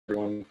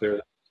everyone clear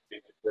that it's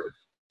being recorded.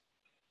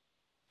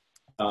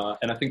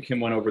 And I think Kim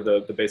went over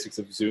the basics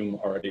of Zoom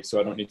already, so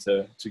I don't need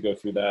to go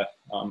through that.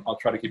 I'll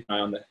try to keep an eye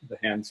on the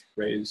hands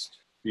raised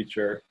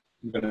feature.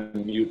 I'm going to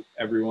mute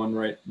everyone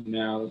right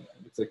now.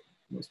 It looks like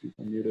most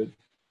people are muted.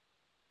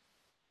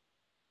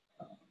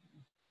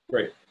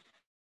 Great.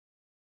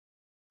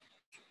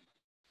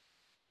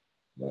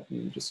 Let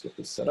me just get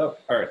this set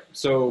up. All right,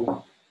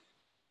 so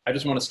I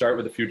just want to start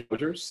with a few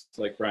disclosures.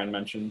 Like Brian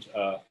mentioned,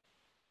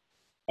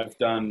 I've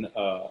done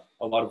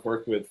a lot of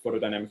work with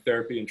photodynamic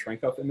therapy and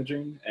Trenkopf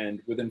imaging,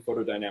 and within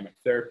photodynamic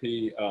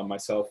therapy,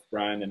 myself,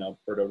 Brian, and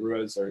Alberto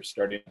Ruiz are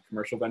starting a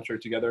commercial venture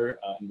together,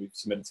 and we've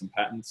submitted some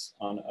patents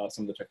on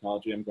some of the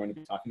technology I'm going to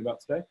be talking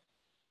about today.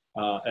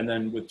 And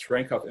then with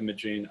Trenkopf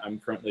imaging, I'm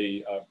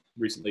currently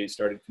recently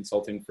started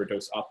consulting for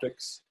Dose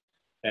Optics,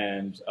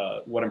 and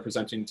what I'm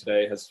presenting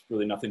today has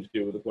really nothing to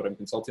do with what I'm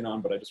consulting on,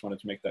 but I just wanted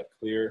to make that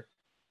clear.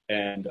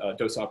 And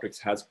Dose Optics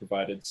has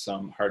provided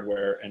some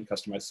hardware and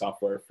customized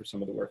software for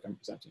some of the work I'm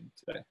presenting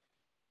today.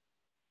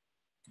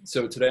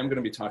 So today I'm going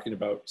to be talking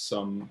about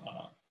some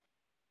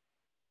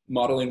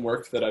modeling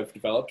work that I've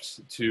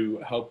developed to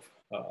help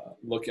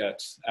look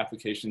at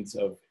applications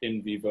of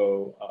in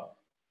vivo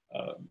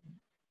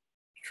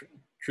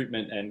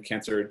treatment and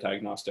cancer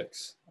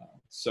diagnostics.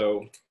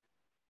 So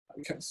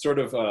sort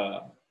of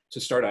to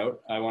start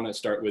out, I want to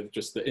start with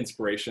just the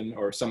inspiration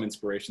or some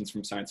inspirations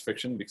from science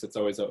fiction, because it's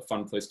always a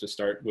fun place to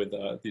start with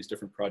these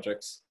different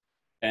projects.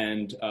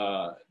 And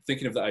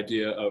thinking of the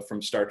idea of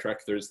from Star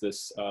Trek, there's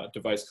this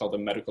device called a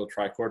medical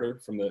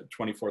tricorder from the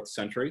 24th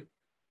century.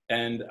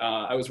 And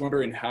I was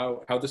wondering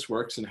how this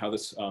works and how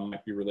this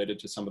might be related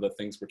to some of the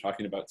things we're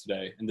talking about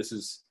today. And this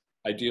is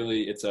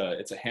ideally, it's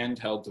a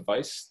handheld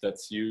device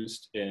that's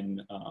used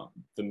in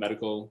the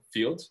medical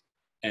field.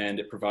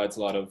 And it provides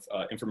a lot of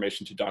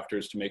information to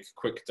doctors to make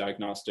quick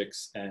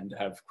diagnostics and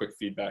have quick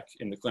feedback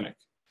in the clinic.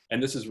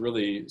 And this is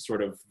really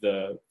sort of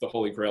the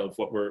holy grail of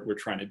what we're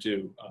trying to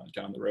do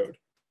down the road.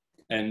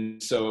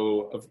 And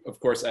so, of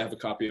course, I have a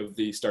copy of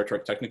the Star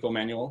Trek technical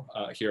manual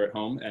here at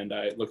home, and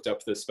I looked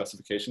up the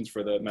specifications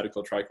for the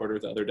medical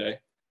tricorder the other day.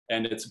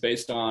 And it's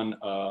based on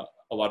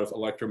a lot of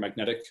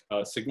electromagnetic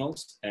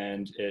signals,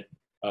 and it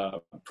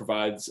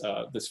provides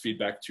this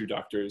feedback to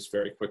doctors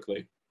very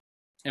quickly.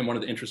 And one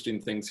of the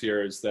interesting things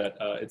here is that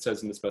it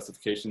says in the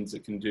specifications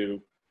it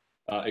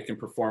can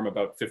perform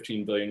about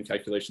 15 billion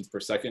calculations per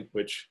second,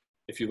 which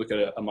if you look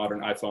at a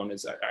modern iPhone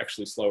is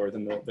actually slower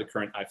than the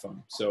current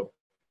iPhone. So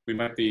we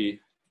might be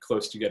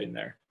close to getting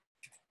there.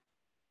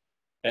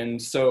 And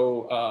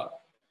so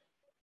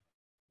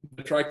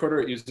the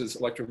tricorder uses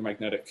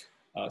electromagnetic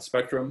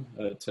spectrum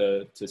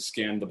to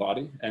scan the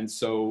body. And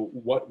so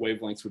what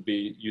wavelengths would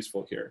be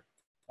useful here?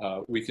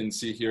 We can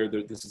see here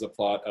that this is a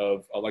plot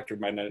of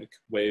electromagnetic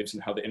waves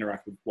and how they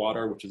interact with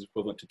water, which is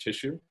equivalent to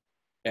tissue.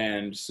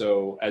 And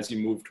so as you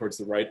move towards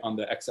the right on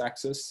the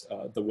x-axis,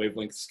 the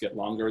wavelengths get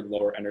longer,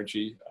 lower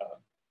energy.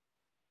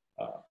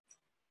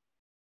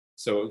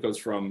 So it goes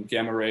from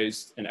gamma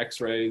rays and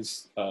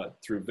x-rays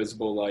through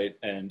visible light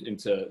and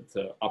into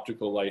the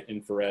optical light,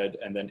 infrared,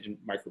 and then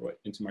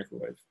into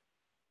microwave.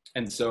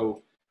 And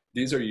so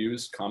these are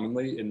used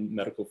commonly in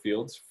medical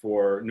fields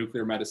for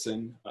nuclear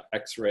medicine,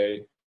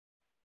 x-ray,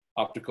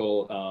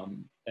 optical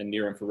and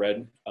near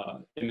infrared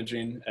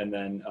imaging, and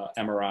then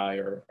MRI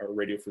or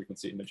radio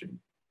frequency imaging.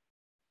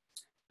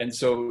 And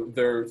so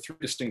there are three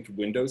distinct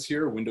windows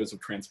here, windows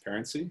of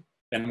transparency.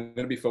 And I'm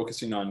going to be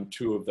focusing on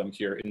two of them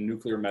here in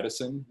nuclear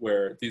medicine,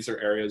 where these are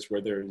areas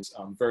where there's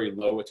very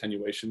low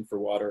attenuation for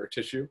water or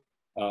tissue.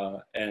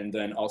 And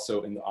then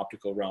also in the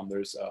optical realm,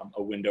 there's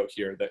a window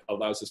here that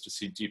allows us to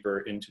see deeper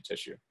into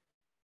tissue.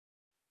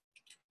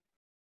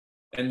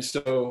 And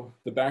so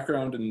the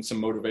background and some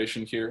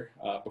motivation here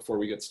before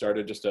we get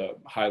started, just a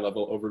high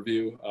level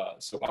overview.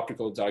 So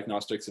optical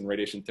diagnostics and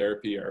radiation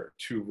therapy are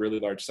two really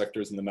large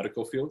sectors in the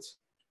medical fields.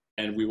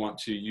 And we want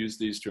to use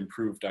these to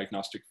improve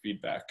diagnostic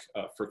feedback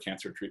for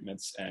cancer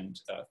treatments and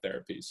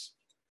therapies.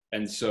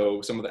 And so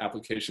some of the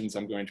applications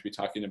I'm going to be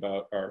talking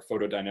about are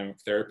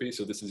photodynamic therapy.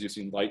 So this is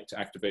using light to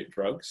activate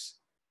drugs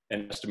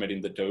and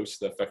estimating the dose,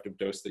 the effective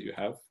dose that you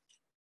have.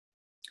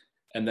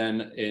 And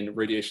then in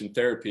radiation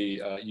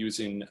therapy,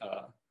 using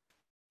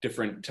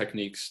different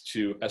techniques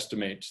to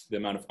estimate the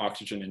amount of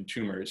oxygen in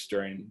tumors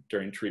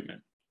during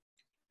treatment.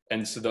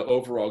 And so the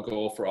overall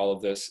goal for all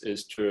of this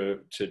is to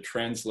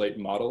translate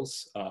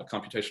models,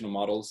 computational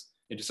models,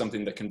 into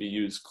something that can be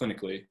used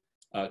clinically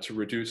to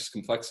reduce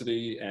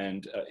complexity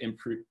and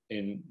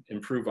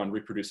improve on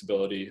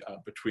reproducibility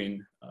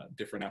between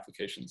different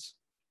applications.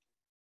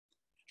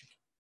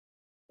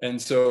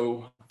 And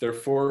so there are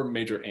four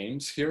major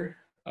aims here.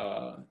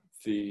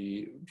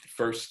 The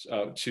first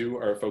two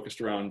are focused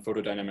around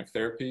photodynamic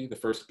therapy, the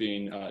first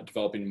being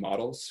developing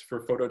models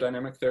for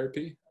photodynamic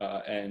therapy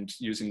and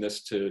using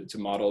this to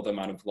model the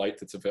amount of light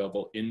that's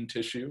available in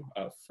tissue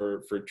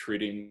for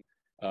treating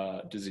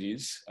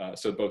disease,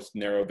 so both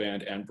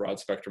narrowband and broad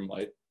spectrum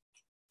light.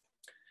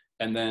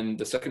 And then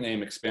the second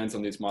aim expands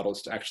on these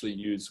models to actually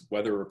use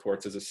weather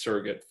reports as a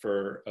surrogate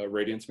for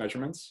radiance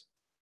measurements.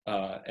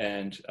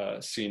 and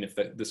seeing if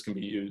this can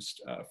be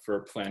used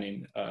for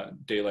planning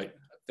daylight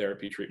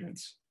therapy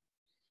treatments.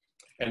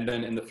 And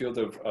then in the field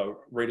of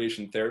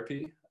radiation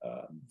therapy,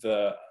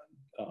 the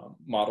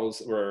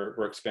models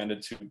were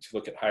expanded to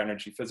look at high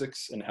energy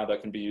physics and how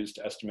that can be used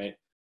to estimate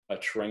a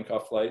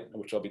Cherenkov light,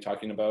 which I'll be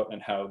talking about,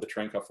 and how the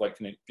Cherenkov light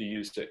can be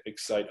used to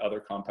excite other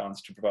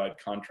compounds to provide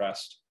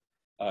contrast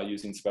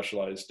using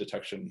specialized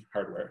detection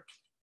hardware.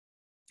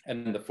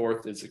 And the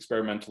fourth is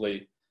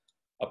experimentally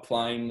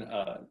applying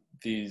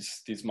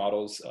these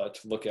models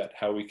to look at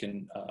how we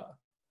can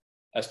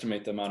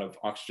estimate the amount of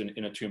oxygen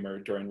in a tumor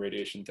during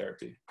radiation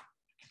therapy.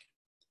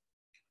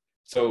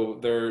 So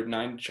there are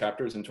 9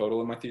 chapters in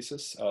total in my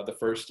thesis. The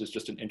first is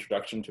just an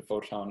introduction to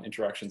photon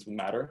interactions with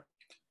matter.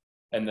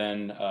 And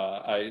then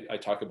I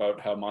talk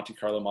about how Monte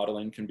Carlo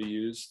modeling can be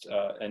used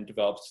and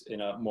developed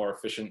in a more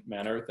efficient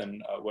manner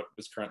than what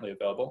was currently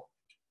available.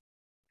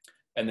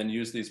 And then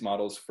use these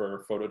models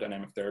for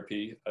photodynamic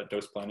therapy,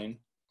 dose planning,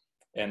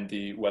 and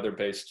the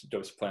weather-based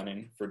dose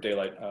planning for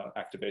daylight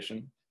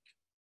activation.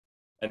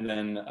 And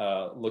then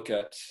look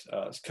at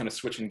kind of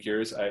switching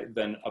gears. I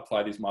then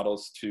apply these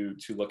models to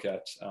look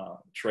at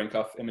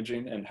Cherenkov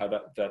imaging and how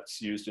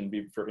that's used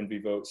for in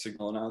vivo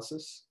signal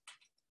analysis.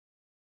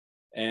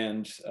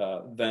 And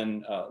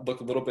then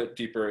look a little bit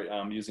deeper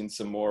using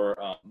some more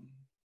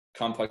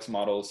complex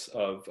models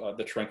of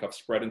the Cherenkov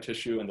spread in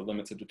tissue and the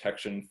limits of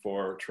detection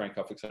for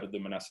Cherenkov excited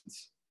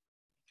luminescence.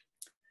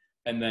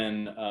 And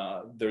then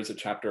there's a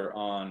chapter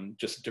on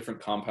just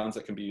different compounds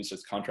that can be used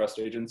as contrast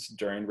agents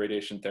during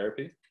radiation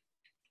therapy.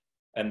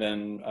 And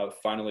then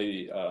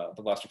finally,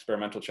 the last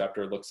experimental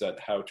chapter looks at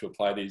how to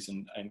apply these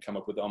and come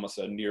up with almost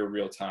a near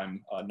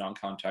real-time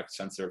non-contact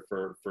sensor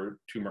for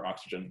tumor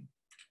oxygen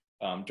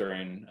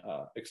during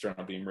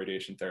external beam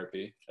radiation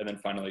therapy. And then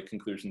finally,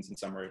 conclusions and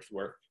summary of the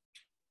work.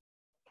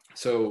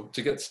 So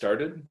to get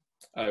started,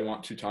 I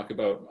want to talk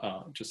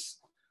about just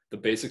the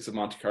basics of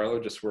Monte Carlo,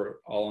 just so we're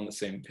all on the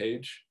same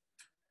page.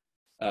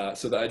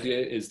 So the idea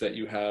is that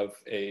you have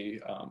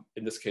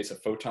in this case, a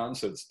photon,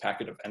 so it's a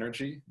packet of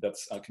energy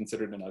that's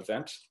considered an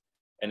event,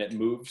 and it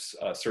moves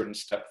a certain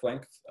step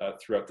length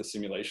throughout the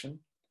simulation.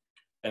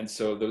 And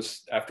so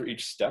after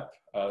each step,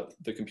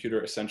 the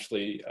computer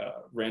essentially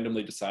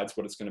randomly decides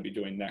what it's going to be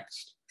doing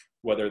next,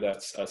 whether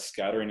that's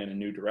scattering in a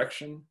new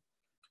direction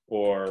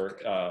or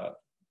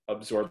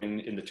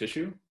absorbing in the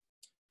tissue.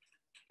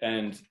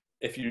 And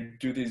if you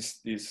do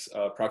these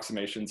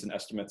approximations and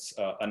estimates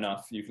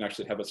enough, you can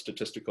actually have a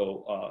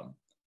statistical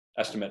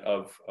estimate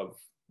of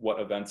what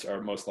events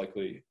are most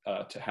likely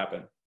to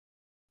happen.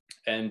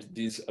 And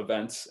these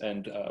events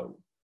and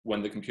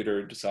when the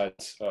computer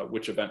decides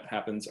which event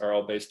happens are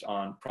all based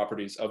on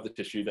properties of the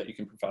tissue that you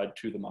can provide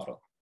to the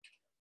model.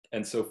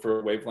 And so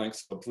for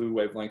wavelengths, a blue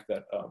wavelength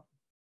that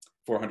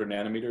 400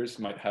 nanometers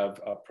might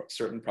have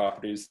certain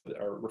properties that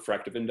are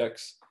refractive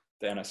index,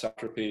 the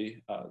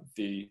anisotropy,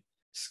 the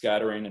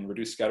scattering and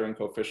reduced scattering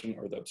coefficient,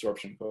 or the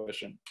absorption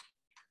coefficient.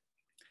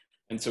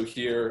 And so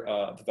here,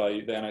 the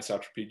value, the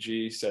anisotropy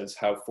G, says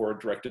how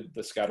forward-directed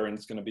the scattering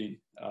is going to be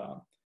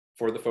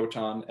for the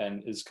photon,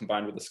 and is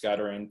combined with the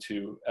scattering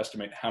to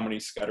estimate how many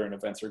scattering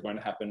events are going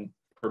to happen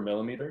per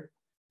millimeter.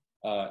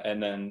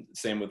 And then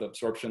same with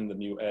absorption, the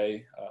mu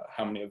A,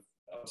 how many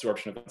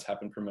absorption events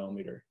happen per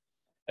millimeter.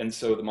 And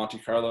so the Monte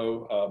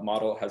Carlo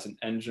model has an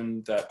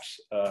engine that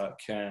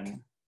can,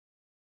 I'm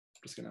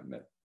just going to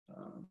admit,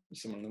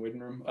 there's someone in the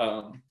waiting room.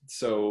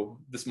 So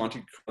this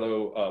Monte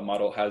Carlo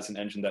model has an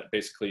engine that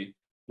basically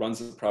runs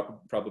the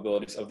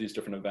probabilities of these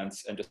different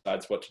events and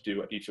decides what to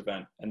do at each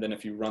event. And then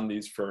if you run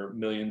these for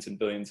millions and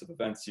billions of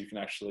events, you can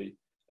actually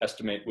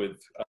estimate with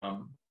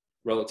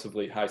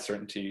relatively high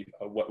certainty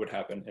what would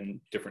happen in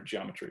different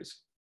geometries.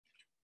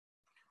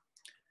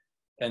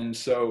 And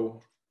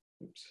so,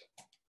 oops.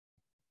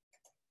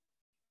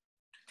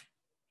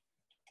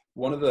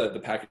 One of the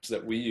packages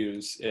that we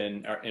use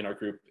in our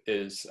group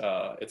is,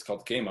 it's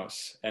called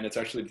Gamos, and it's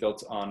actually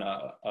built on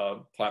a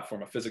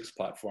platform, a physics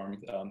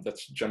platform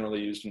that's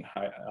generally used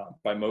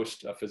by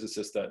most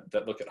physicists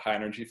that look at high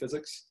energy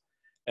physics.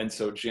 And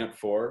so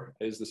Giant4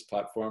 is this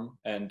platform,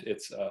 and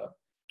it's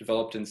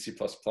developed in C++,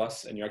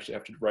 and you actually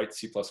have to write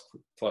C++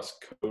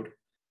 code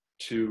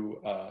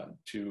to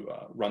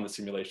run the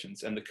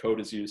simulations. And the code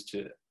is used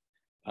to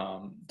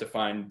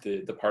define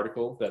the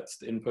particle that's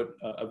the input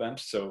event.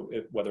 So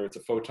whether it's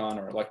a photon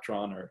or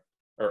electron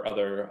or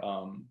other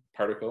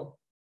particle,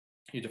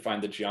 you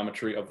define the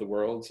geometry of the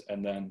world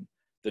and then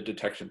the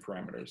detection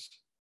parameters.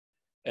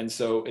 And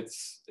so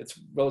it's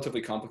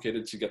relatively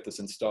complicated to get this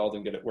installed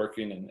and get it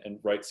working and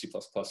write C++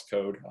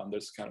 code.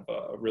 There's kind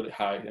of a really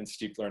high and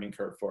steep learning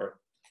curve for it.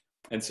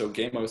 And so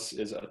Gamos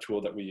is a tool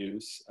that we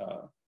use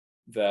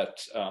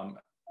that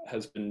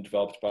has been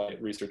developed by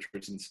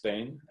researchers in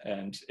Spain,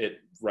 and it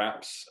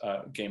wraps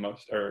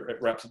Gamos, or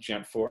it wraps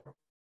Giant4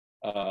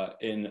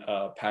 in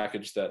a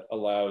package that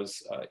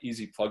allows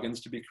easy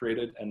plugins to be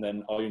created, and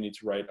then all you need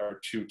to write are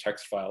 2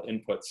 text file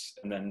inputs,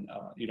 and then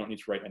you don't need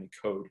to write any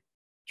code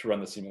to run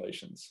the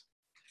simulations.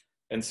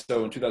 And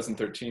so in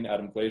 2013,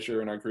 Adam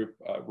Glazier in our group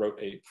wrote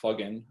a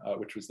plugin,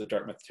 which was the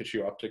Dartmouth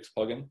Tissue Optics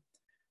plugin.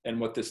 And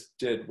what this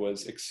did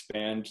was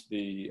expand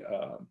the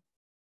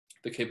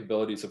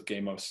capabilities of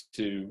Gamos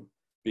to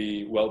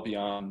be well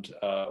beyond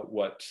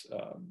what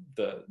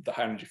the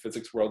high energy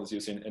physics world is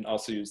using, and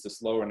also use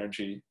this low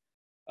energy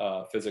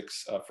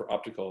physics for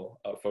optical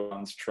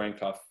photons to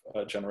rank off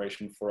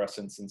generation,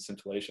 fluorescence, and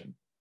scintillation.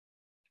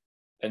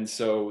 And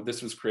so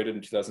this was created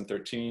in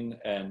 2013,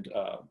 and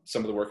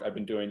some of the work I've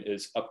been doing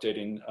is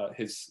updating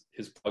his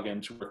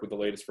plugin to work with the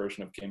latest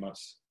version of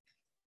Gamos.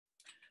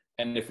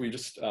 And if we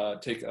just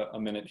take a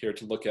minute here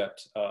to look at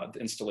the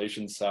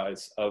installation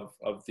size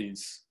of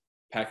these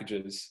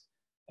packages.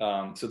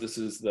 So this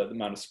is the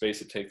amount of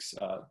space it takes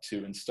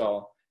to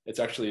install. It's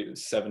actually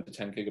 7 to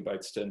 10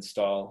 gigabytes to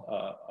install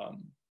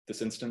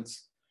this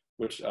instance,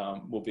 which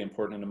will be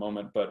important in a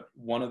moment. But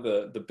one of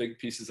the big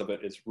pieces of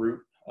it is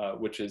root,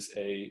 which is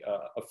a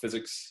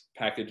physics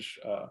package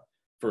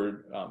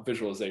for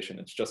visualization.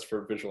 It's just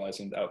for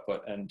visualizing the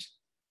output, and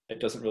it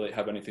doesn't really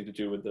have anything to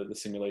do with the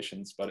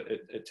simulations, but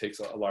it takes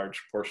a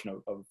large portion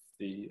of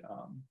the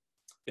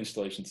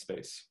installation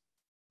space.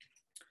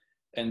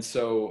 And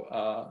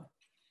so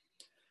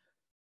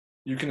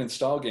you can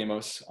install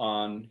Gamos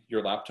on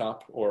your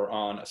laptop or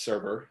on a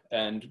server.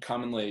 And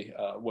commonly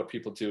what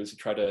people do is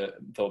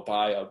they'll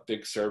buy a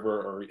big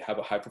server or have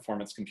a high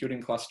performance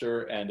computing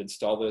cluster and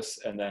install this,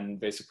 and then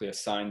basically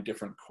assign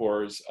different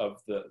cores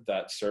of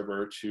that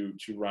server to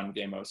run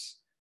Gamos.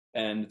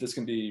 And this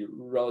can be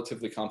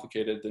relatively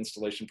complicated. The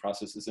installation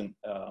process isn't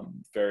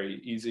very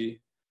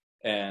easy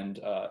and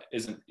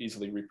isn't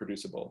easily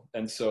reproducible.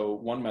 And so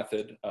one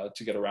method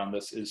to get around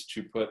this is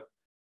to put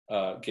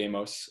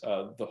Gamos,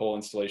 the whole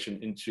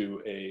installation,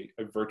 into a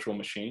virtual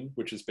machine,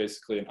 which is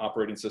basically an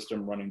operating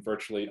system running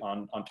virtually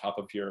on top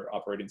of your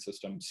operating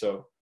system.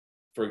 So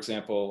for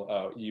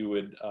example, you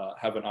would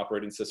have an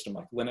operating system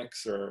like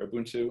Linux or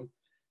Ubuntu,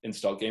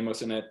 install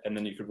Gamos in it, and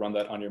then you could run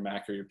that on your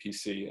Mac or your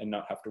PC and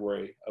not have to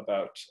worry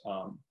about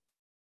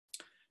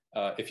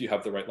if you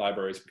have the right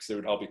libraries, because they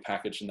would all be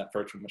packaged in that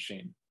virtual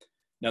machine.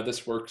 Now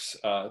this works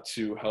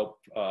to help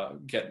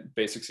get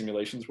basic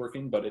simulations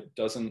working, but it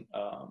doesn't,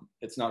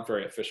 it's not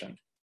very efficient.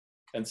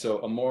 And so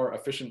a more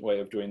efficient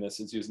way of doing this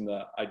is using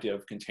the idea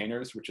of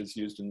containers, which is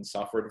used in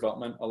software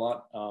development a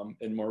lot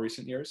in more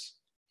recent years.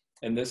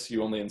 In this,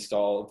 you only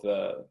install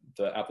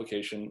the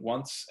application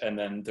once, and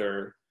then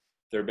they're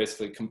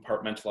basically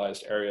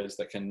compartmentalized areas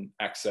that can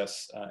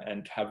access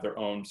and have their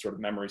own sort of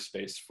memory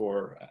space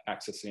for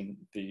accessing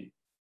the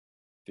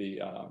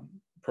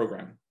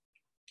program.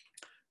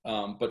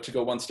 But to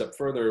go one step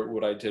further,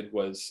 what I did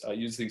was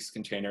use these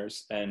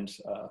containers and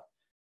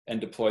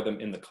deploy them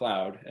in the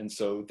cloud. And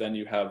so then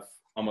you have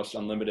almost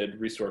unlimited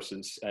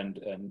resources and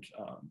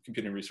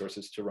computing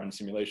resources to run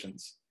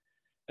simulations.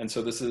 And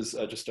so this is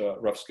just a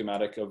rough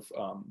schematic of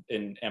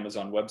in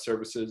Amazon Web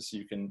Services,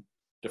 you can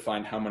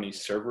define how many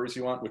servers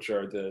you want, which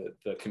are the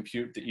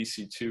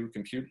EC2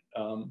 compute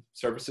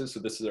services. So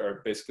this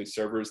are basically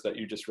servers that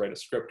you just write a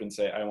script and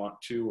say, I want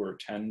 2 or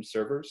 10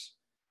 servers.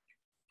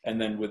 And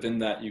then within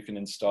that, you can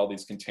install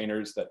these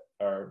containers that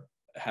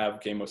have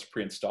Gamos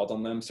pre-installed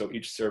on them. So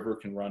each server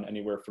can run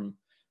anywhere from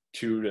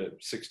 2 to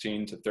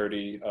 16 to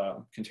 30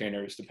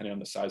 containers, depending on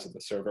the size of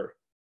the server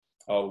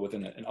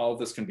within it. And all of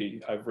this can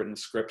be, I've written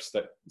scripts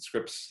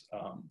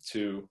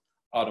to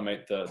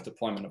automate the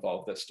deployment of all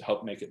of this to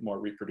help make it more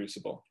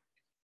reproducible.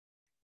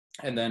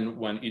 And then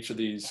when each of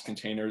these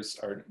containers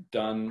are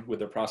done with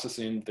their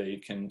processing, they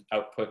can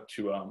output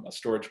to a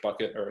storage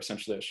bucket, or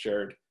essentially a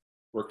shared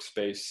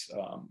workspace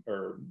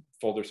or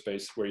folder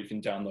space where you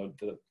can download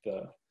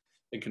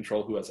and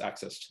control who has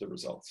access to the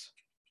results.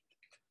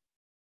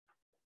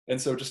 And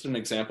so just an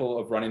example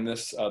of running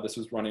this, this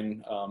was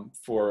running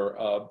for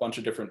a bunch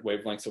of different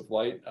wavelengths of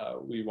light.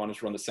 We wanted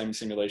to run the same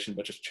simulation,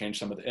 but just change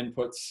some of the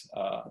inputs.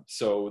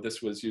 So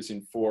this was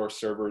using 4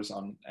 servers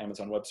on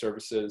Amazon Web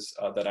Services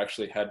that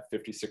actually had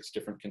 56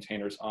 different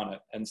containers on it.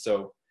 And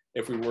so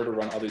if we were to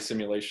run all these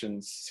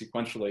simulations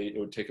sequentially, it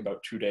would take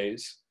about 2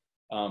 days.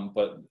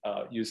 But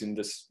using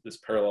this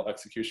parallel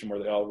execution where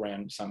they all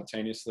ran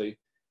simultaneously,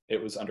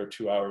 it was under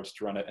 2 hours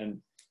to run it. And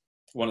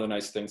one of the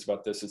nice things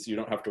about this is you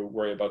don't have to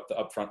worry about the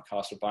upfront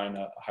cost of buying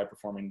a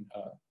high-performing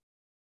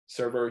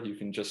server. You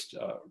can just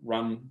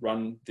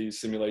run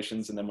these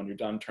simulations, and then when you're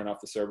done, turn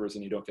off the servers,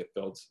 and you don't get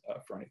billed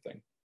for anything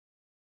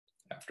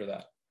after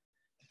that.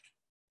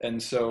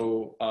 And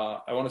so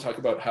I want to talk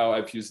about how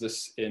I've used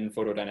this in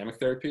photodynamic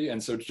therapy.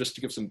 And so just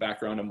to give some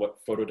background on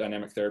what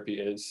photodynamic therapy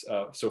is,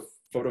 so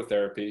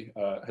phototherapy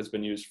has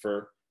been used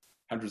for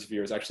hundreds of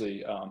years.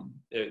 Actually,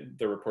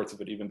 there are reports of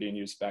it even being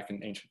used back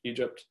in ancient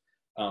Egypt.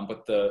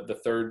 But the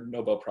third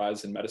Nobel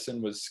Prize in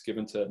medicine was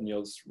given to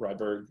Niels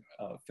Ryberg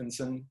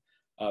Finsen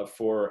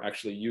for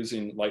actually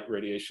using light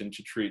radiation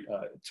to treat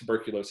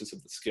tuberculosis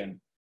of the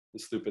skin,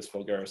 this lupus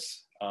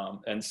vulgaris.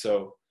 And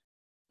so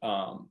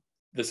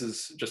this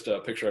is just a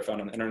picture I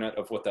found on the internet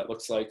of what that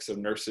looks like. So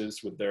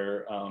nurses with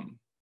their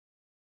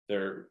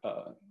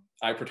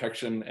eye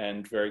protection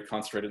and very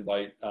concentrated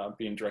light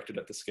being directed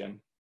at the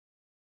skin.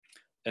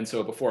 and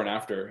so before and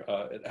after,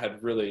 it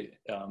had really,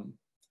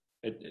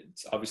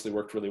 it's obviously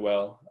worked really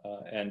well.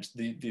 And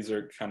these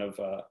are kind of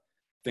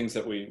things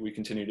that we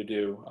continue to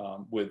do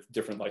with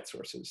different light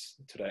sources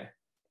today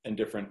and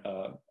different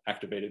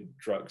activated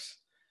drugs.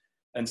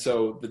 And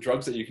so the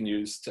drugs that you can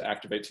use to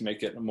activate to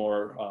make it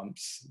more,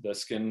 the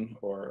skin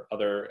or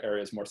other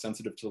areas more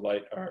sensitive to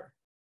light are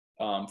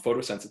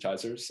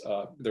photosensitizers.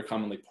 They're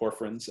commonly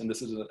porphyrins. And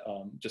this is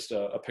just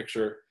a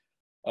picture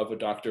of a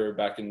doctor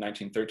back in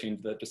 1913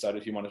 that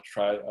decided he wanted to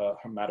try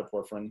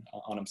hematoporphyrin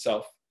on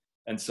himself.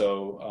 And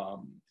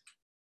so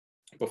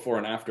before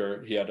and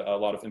after, he had a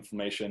lot of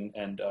inflammation,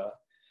 and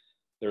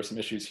there are some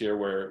issues here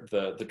where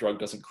the drug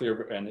doesn't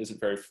clear and isn't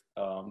very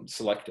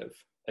selective.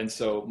 And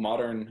so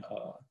modern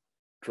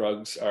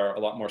drugs are a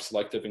lot more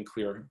selective and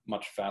clear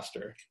much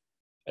faster.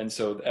 And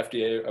so the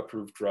FDA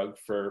approved drug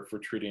for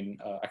treating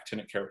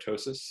actinic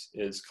keratosis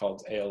is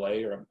called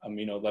ALA, or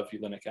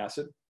aminolevulinic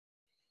acid.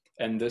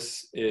 And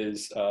this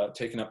is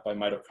taken up by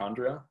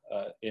mitochondria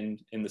in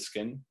the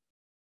skin.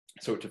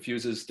 So it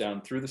diffuses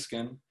down through the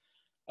skin.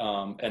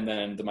 And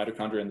then the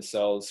mitochondria in the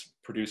cells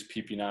produce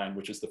PP9,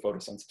 which is the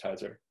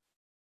photosensitizer.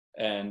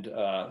 And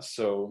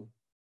so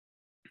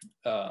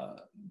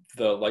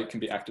the light can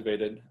be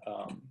activated,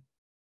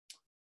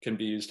 can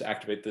be used to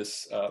activate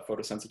this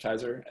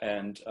photosensitizer.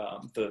 And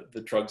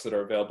the drugs that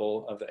are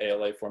available of the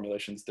ALA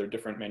formulations, they're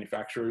different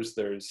manufacturers.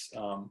 There's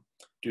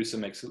DUSA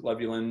makes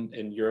Levulin.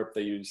 In Europe,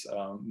 they use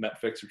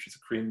Metfix, which is a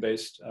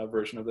cream-based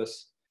version of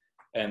this.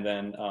 And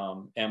then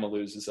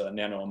Ameluz is a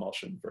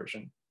nano-emulsion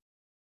version.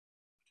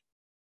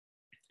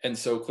 And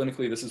so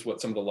clinically, this is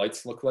what some of the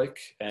lights look like.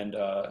 And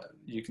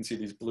you can see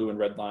these blue and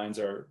red lines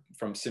are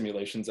from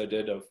simulations I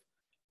did of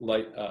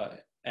light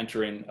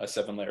entering a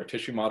 7-layer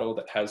tissue model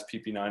that has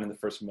PP9 in the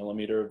first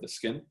millimeter of the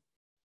skin.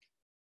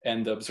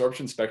 And the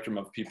absorption spectrum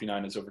of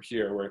PP9 is over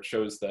here, where it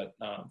shows that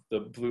the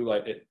blue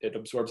light, it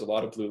absorbs a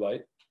lot of blue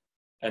light.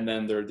 And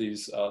then there are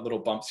these little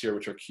bumps here,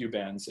 which are Q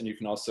bands, and you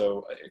can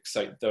also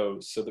excite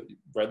those. So the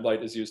red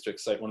light is used to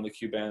excite one of the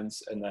Q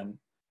bands, and then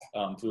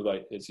blue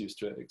light is used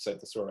to excite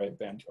the Sorite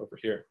band over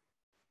here.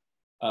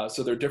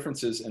 So there are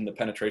differences in the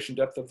penetration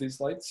depth of these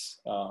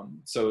lights.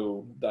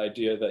 So the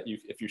idea that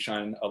if you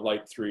shine a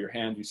light through your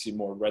hand, you see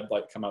more red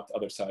light come out the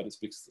other side is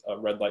because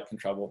red light can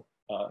travel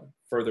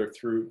further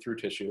through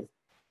tissue.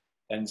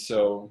 And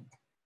so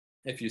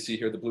if you see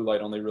here, the blue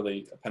light only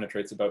really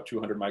penetrates about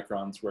 200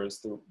 microns, whereas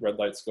the red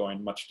light's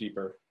going much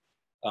deeper,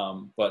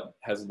 but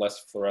has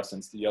less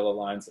fluorescence. The yellow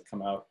lines that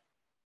come out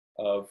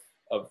of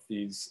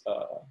these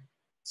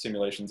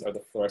simulations are the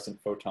fluorescent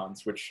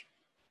photons, which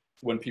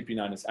when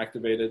PP9 is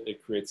activated,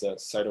 it creates a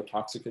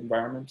cytotoxic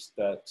environment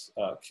that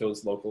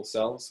kills local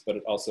cells, but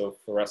it also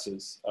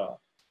fluoresces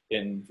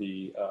in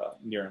the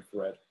near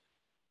infrared.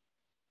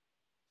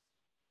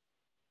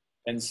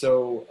 And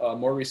so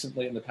more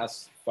recently, in the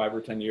past 5 or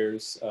 10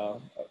 years,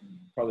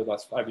 probably the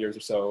last 5 years or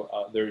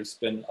so, there's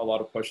been a lot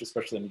of push,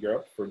 especially in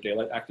Europe, for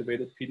daylight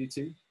activated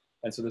PDT.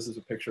 And so this is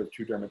a picture of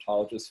 2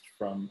 dermatologists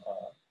from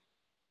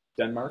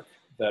Denmark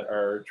that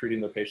are treating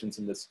the patients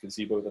in this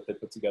gazebo that they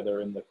put together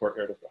in the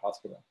courtyard of the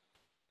hospital.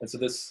 And so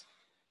this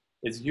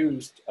is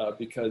used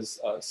because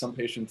some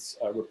patients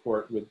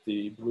report with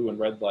the blue and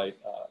red light,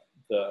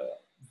 the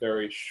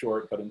very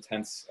short but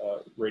intense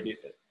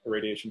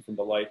radiation from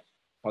the light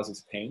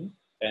causes pain.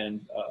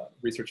 And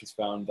research has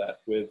found that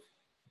with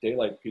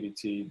daylight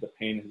PDT, the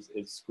pain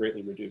is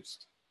greatly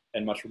reduced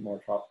and much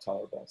more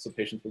tolerable. So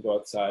patients will go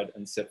outside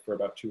and sit for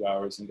about 2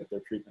 hours and get their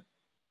treatment.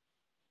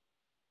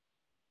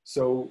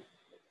 So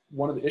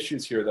one of the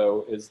issues here,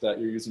 though, is that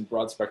you're using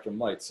broad spectrum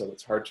light, so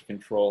it's hard to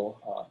control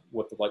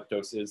what the light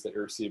dose is that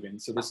you're receiving.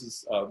 So this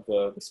is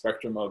the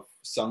spectrum of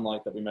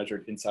sunlight that we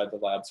measured inside the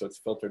lab, so it's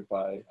filtered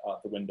by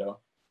the window.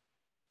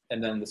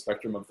 And then the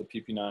spectrum of the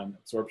PP9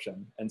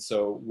 absorption. And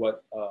so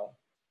what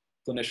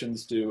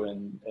clinicians do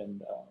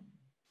and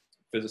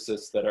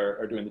physicists that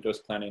are doing the dose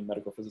planning,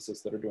 medical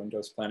physicists that are doing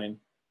dose planning,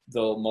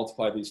 they'll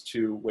multiply these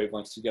 2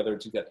 wavelengths together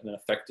to get an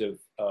effective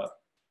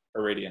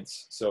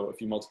irradiance. So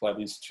if you multiply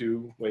these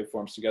 2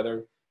 waveforms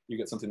together, you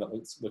get something that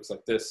looks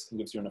like this and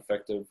gives you an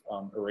effective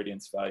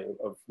irradiance value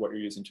of what you're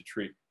using to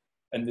treat.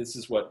 And this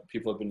is what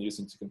people have been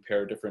using to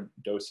compare different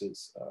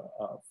doses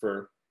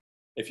for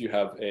if you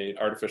have an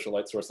artificial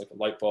light source like a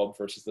light bulb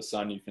versus the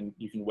sun, you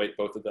can weight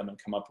both of them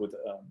and come up with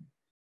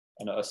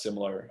a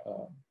similar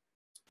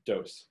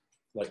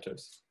light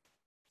dose.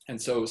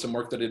 And so some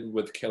work that I did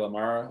with Kayla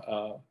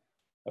Mara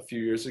a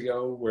few years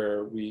ago,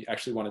 where we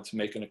actually wanted to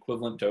make an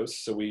equivalent dose.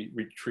 So we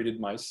treated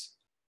mice.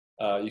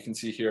 You can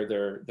see here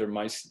they're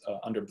mice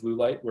under blue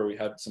light, where we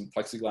had some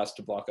plexiglass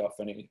to block off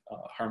any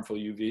harmful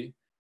UV.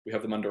 We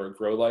have them under a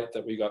grow light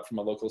that we got from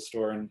a local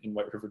store in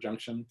White River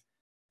Junction.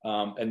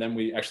 And then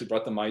we actually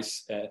brought the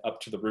mice up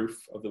to the roof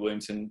of the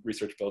Williamson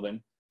Research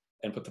Building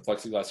and put the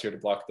plexiglass here to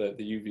block the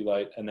UV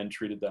light, and then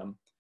treated them,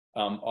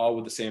 all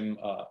with the same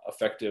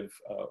effective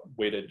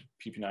weighted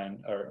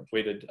PP9 or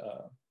weighted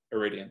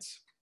irradiance.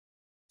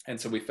 And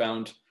so we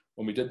found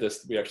when we did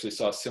this, we actually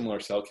saw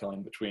similar cell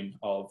killing between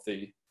all of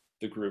the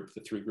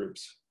 3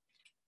 groups.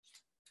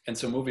 And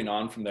so moving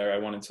on from there, I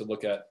wanted to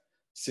look at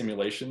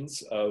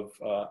simulations of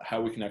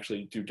how we can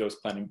actually do dose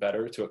planning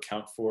better to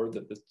account for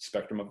the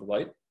spectrum of the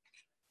light.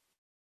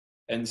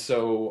 And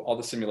so all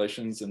the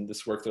simulations and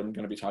this work that I'm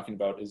going to be talking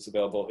about is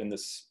available in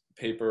this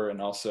paper,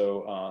 and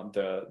also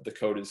the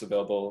code is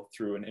available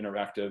through an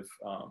interactive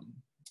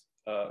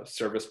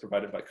service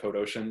provided by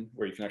CodeOcean,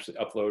 where you can actually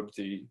upload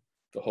the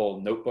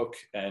whole notebook,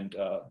 and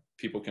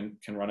people can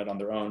run it on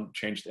their own,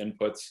 change the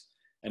inputs,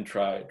 and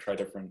try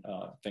different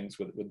things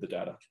with the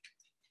data.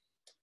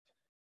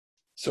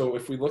 So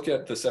if we look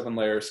at the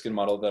 7-layer skin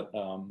model that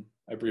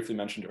I briefly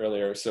mentioned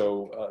earlier,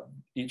 so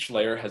each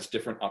layer has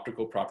different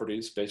optical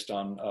properties based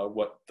on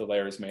what the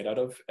layer is made out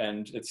of,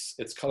 and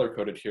it's color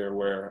coded here,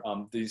 where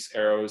these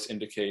arrows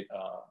indicate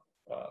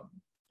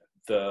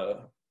the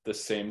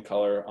same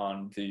color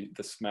on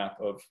this map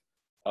of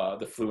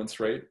the fluence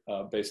rate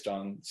based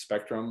on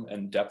spectrum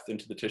and depth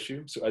into the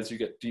tissue. So as you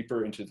get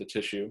deeper into the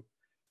tissue,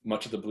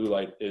 much of the blue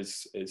light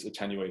is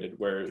attenuated,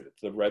 where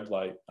the red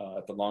light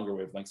at the longer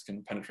wavelengths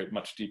can penetrate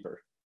much deeper.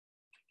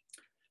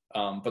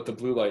 But the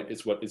blue light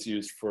is what is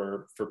used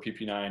for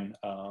PP9,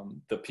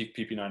 the peak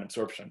PP9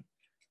 absorption.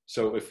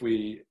 So if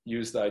we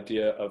use the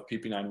idea of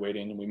PP9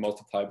 weighting and we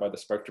multiply by the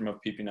spectrum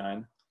of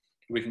PP9,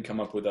 we can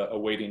come up with a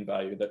weighting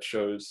value that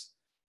shows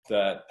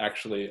that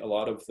actually a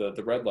lot of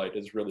the red light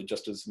is really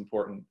just as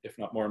important, if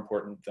not more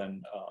important,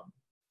 than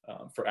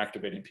for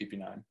activating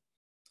PP9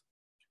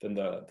 than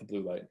the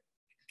blue light.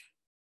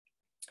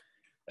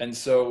 And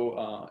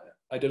so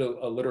I did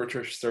a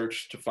literature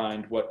search to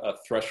find what a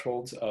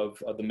threshold of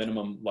the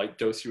minimum light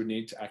dose you would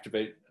need to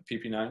activate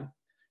PP9,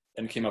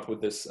 and came up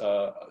with this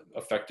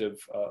effective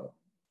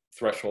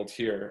threshold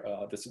here,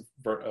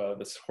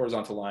 this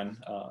horizontal line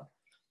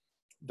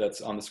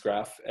that's on this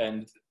graph.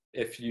 And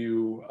if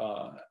you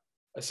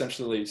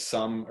essentially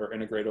sum or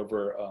integrate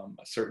over a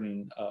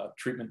certain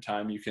treatment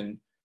time, you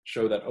can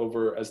show that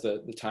as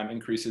the time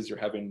increases, you're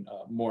having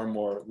more and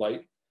more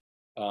light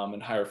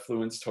and higher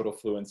fluence, total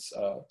fluence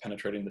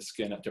penetrating the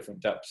skin at different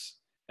depths.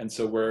 And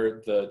so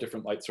where the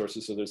different light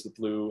sources, so there's the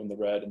blue and the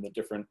red and the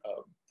different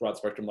broad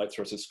spectrum light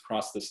sources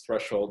cross this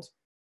threshold,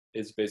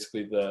 is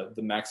basically the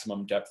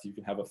maximum depth you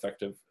can have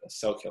effective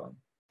cell killing.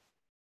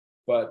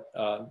 But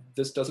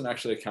this doesn't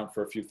actually account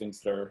for a few things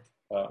that are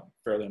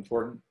fairly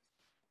important.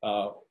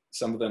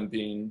 Some of them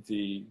being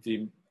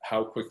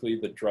how quickly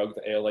the drug,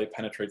 the ALA,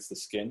 penetrates the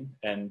skin,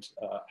 and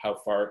how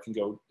far it can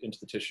go into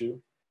the tissue,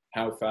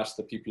 how fast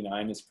the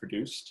PP9 is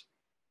produced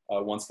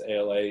once the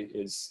ALA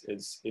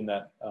is in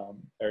that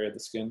area of the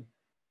skin.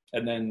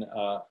 And then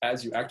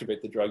as you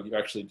activate the drug, you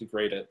actually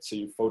degrade it. So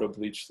you photo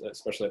bleach,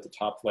 especially at the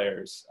top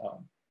layers,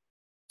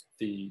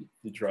 the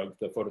drug,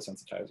 the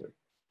photosensitizer.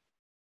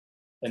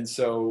 And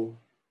so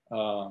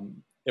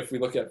if we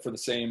look at, for the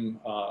same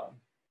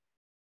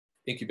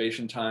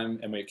incubation time,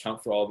 and we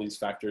account for all these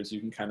factors, you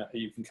can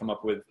come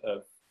up with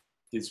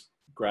these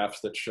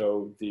graphs that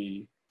show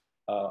the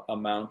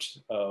amount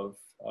of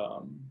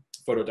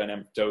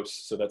photodynamic dose.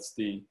 So that's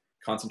the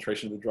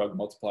concentration of the drug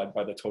multiplied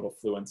by the total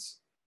fluence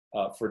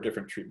for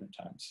different treatment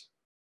times.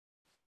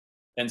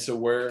 And so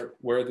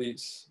where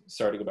these,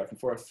 sorry to go back and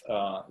forth,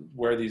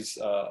 where these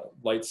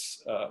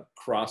lights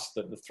cross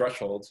the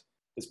threshold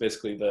is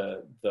basically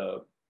the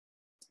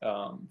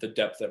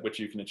depth at which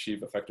you can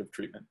achieve effective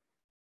treatment.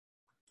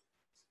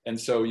 And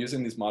so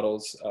using these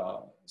models,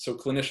 so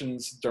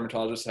clinicians,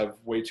 dermatologists have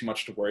way too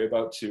much to worry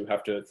about to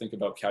have to think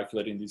about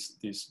calculating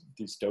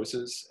these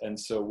doses. And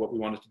so what we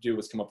wanted to do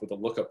was come up with a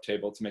lookup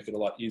table to make it a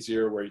lot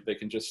easier, where they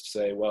can just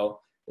say,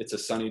 well, it's a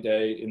sunny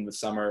day in the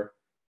summer.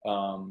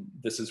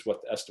 This is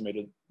what the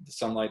estimated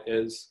sunlight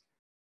is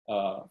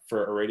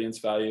for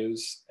irradiance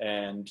values.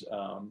 And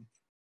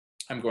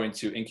I'm going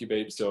to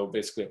incubate, so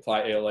basically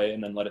apply ALA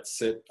and then let it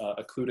sit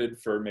occluded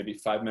for maybe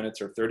 5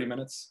 minutes or 30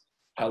 minutes.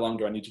 How long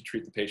do I need to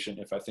treat the patient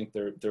if I think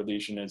their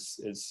lesion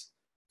is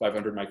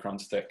 500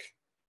 microns thick?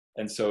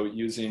 And so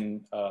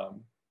using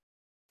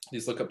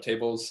these lookup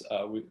tables,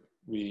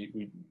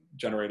 we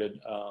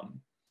generated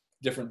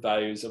different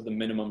values of the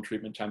minimum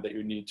treatment time that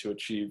you need to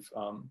achieve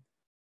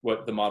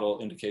what the model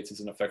indicates is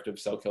an effective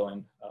cell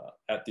killing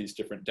at these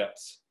different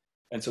depths.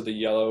 And so the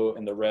yellow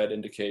and the red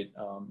indicate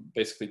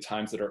basically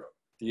times that are,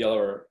 the yellow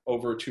are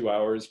over 2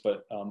 hours,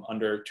 but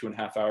under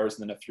 2.5 hours.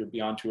 And then if you're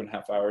beyond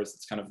 2.5 hours,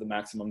 it's kind of the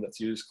maximum that's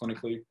used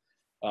clinically.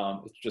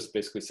 It just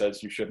basically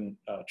says you shouldn't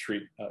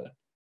treat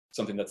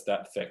something that's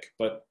that thick.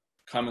 But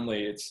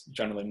commonly, it's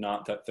generally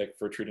not that thick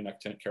for treating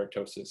actinic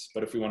keratosis.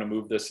 But if we want to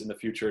move this in the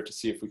future to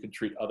see if we could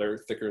treat other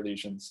thicker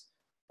lesions,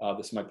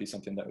 this might be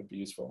something that would be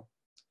useful.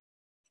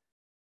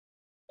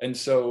 And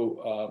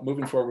so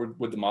moving forward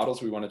with the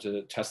models, we wanted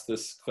to test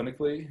this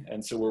clinically.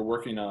 And so we're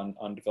working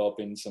on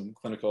developing some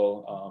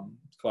clinical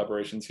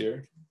collaborations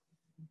here.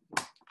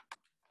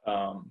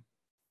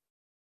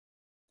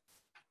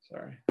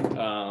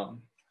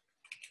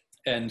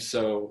 And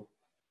so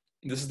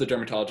this is the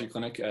dermatology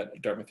clinic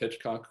at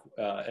Dartmouth-Hitchcock.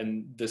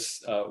 And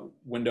this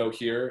window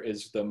here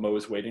is the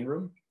Mohs waiting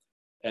room.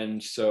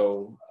 And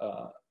so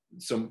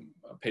some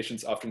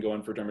patients often go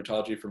in for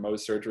dermatology for Mohs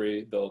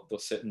surgery. They'll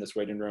sit in this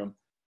waiting room.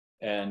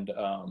 And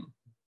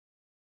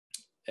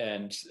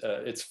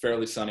it's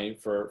fairly sunny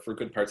for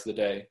good parts of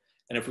the day.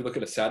 And if we look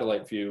at a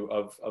satellite view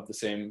of the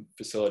same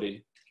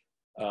facility,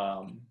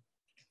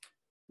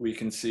 we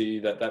can see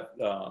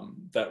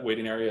that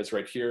waiting area is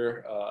right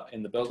here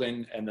in the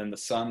building, and then the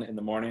sun in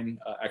the morning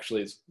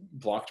actually is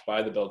blocked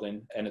by the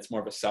building, and it's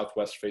more of a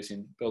southwest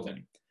facing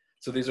building.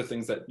 So these are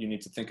things that you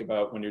need to think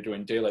about when you're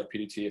doing daylight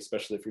PDT,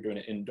 especially if you're doing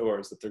it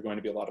indoors, that there are going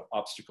to be a lot of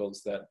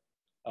obstacles that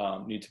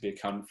need to be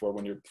accounted for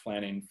when you're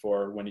planning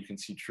for when you can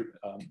see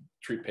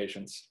treat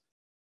patients.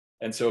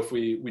 And so if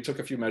we took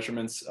a few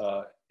measurements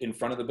in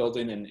front of the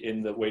building and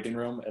in the waiting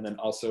room, and then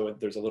also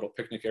there's a little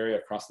picnic area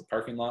across the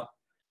parking lot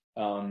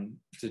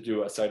to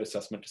do a site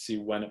assessment to see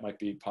when it might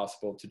be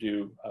possible to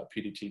do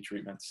PDT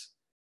treatments.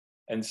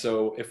 And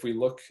so if we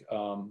look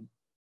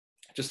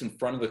just in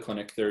front of the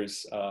clinic,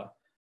 there's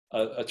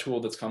a tool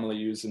that's commonly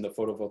used in the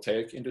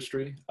photovoltaic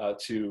industry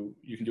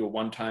you can do a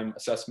one-time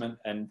assessment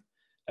and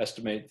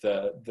estimate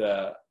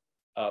the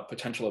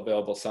potential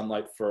available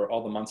sunlight for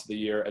all the months of the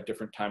year at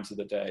different times of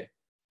the day.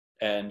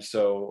 And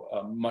so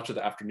much of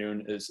the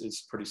afternoon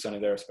is pretty sunny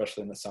there,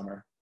 especially in the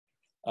summer.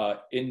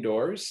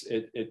 Indoors,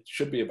 it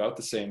should be about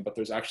the same, but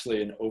there's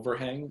actually an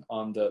overhang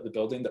on the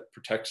building that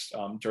protects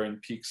during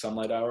peak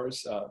sunlight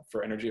hours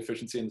for energy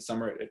efficiency in the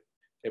summer.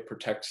 It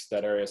protects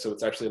that area. So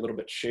it's actually a little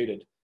bit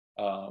shaded,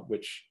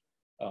 which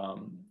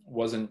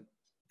wasn't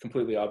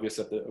completely obvious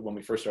when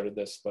we first started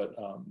this, but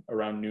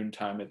around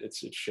noontime,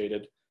 it's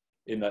shaded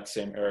in that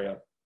same area.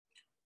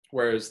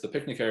 Whereas the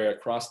picnic area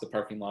across the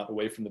parking lot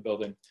away from the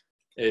building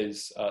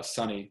is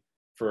sunny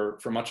for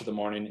much of the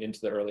morning into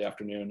the early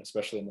afternoon,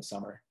 especially in the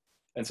summer.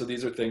 And so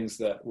these are things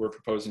that we're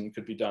proposing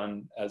could be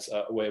done as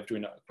a way of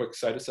doing a quick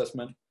site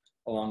assessment,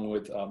 along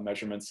with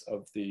measurements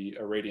of the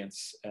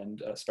irradiance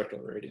and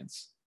spectral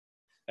irradiance.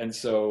 And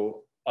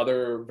so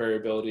other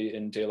variability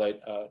in daylight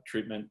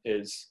treatment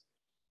is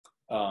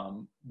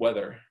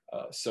weather.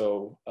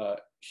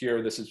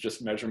 Here, this is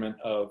just measurement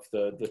of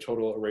the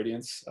total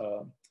irradiance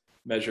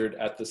measured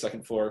at the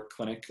second floor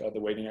clinic, the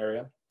waiting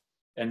area.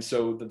 And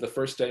so the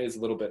first day is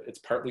it's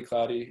partly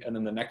cloudy, and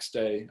then the next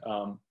day,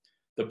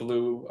 the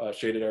blue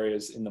shaded area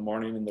is in the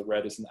morning and the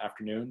red is in the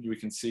afternoon. We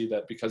can see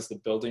that because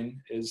the building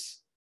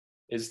is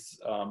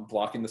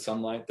blocking the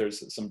sunlight,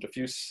 there's some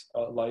diffuse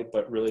light,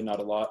 but really not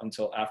a lot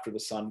until after the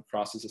sun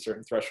crosses a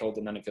certain threshold,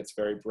 and then it gets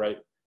very bright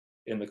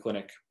in the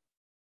clinic.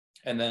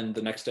 And then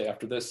the next day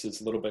after this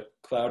is a little bit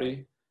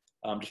cloudy,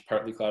 just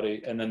partly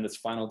cloudy. And then this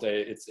final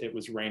day, it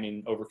was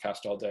raining,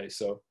 overcast all day.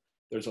 So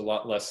there's a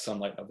lot less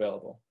sunlight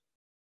available.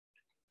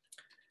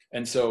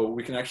 And so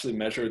we can actually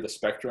measure the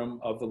spectrum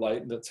of the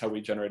light. That's how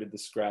we generated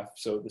this graph.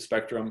 So the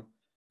spectrum,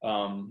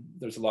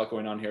 there's a lot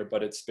going on here,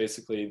 but it's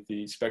basically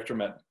the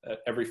spectrum at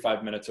every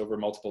 5 minutes over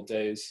multiple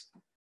days.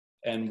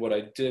 And what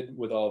I did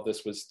with all of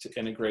this was to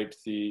integrate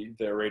the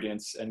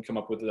irradiance and come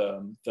up with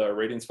the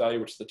irradiance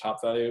value, which is the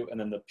top value, and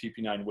then the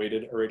PP9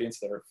 weighted irradiance,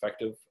 that are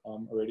effective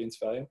irradiance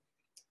value.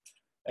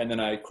 And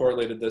then I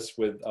correlated this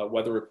with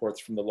weather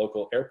reports from the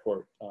local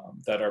airport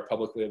that are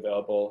publicly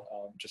available.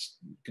 Just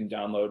you can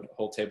download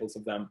whole tables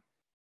of them.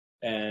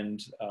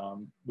 And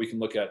we can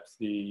look at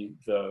the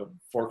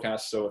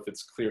forecast. So if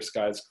it's clear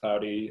skies,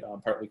 cloudy,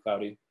 partly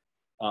cloudy,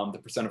 the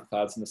percent of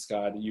clouds in the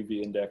sky, the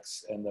UV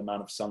index, and the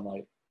amount of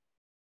sunlight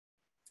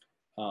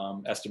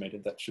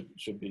estimated that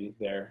should be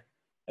there.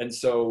 And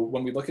so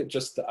when we look at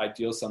just the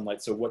ideal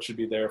sunlight, so what should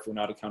be there if we're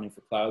not accounting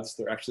for clouds,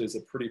 there actually is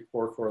a pretty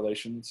poor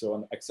correlation. So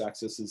on the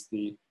x-axis is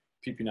the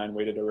PP9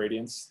 weighted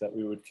irradiance that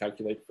we would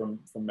calculate from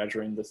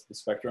measuring the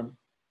spectrum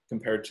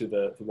compared to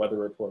the weather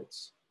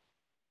reports.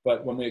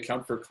 But when we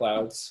account for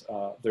clouds,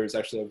 there's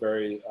actually a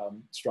very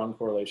strong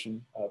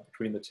correlation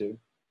between the two.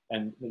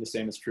 And the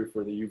same is true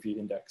for the UV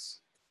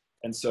index.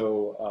 And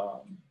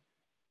so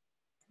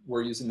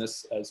we're using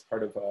this as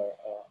part of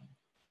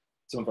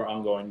some of our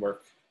ongoing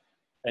work.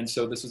 And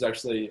so this was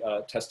actually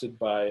tested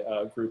by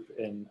a group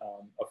in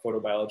a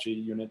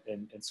photobiology unit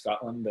in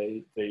Scotland.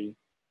 They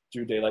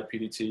do daylight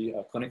PDT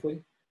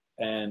clinically,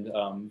 and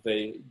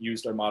they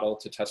used our model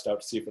to test out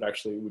to see if it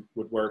actually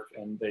would work,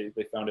 and they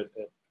found it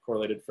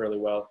correlated fairly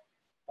well,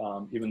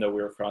 even though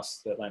we were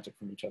across the Atlantic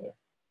from each other.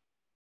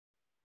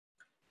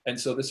 And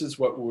so this is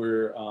what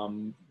we're,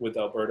 with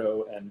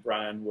Alberto and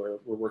Brian, we're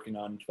working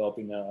on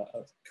developing a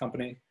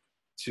company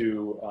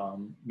to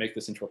make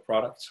this into a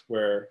product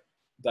where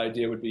the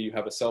idea would be you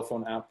have a cell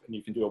phone app and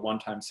you can do a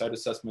one-time site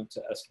assessment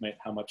to estimate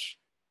how much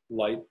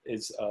light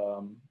is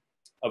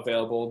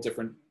available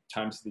different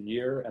times of the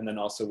year, and then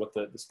also what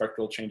the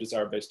spectral changes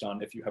are based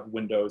on if you have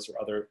windows or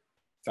other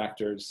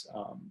factors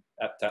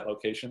at that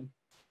location.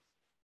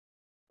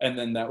 And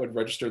then that would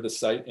register the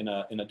site in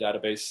a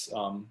database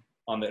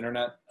on the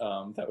internet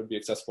that would be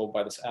accessible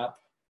by this app.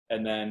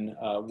 And then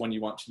when you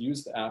want to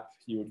use the app,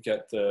 you would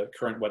get the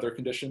current weather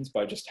conditions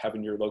by just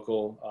having your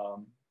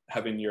local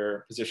having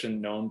your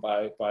position known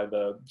by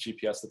the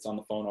GPS that's on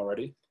the phone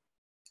already.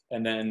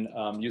 And then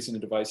using a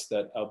device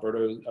that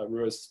Alberto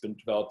Ruiz has been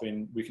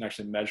developing, we can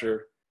actually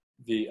measure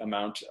the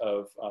amount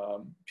of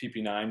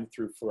PP9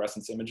 through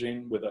fluorescence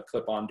imaging with a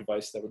clip-on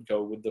device that would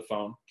go with the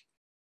phone.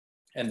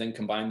 and then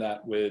combine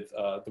that with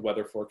the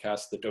weather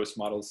forecast, the dose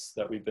models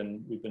that we've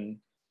been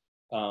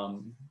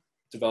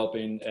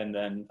developing, and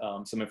then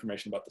some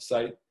information about the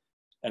site,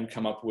 and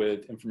come up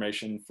with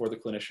information for the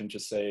clinician to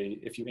say,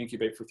 if you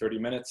incubate for 30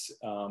 minutes,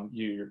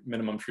 your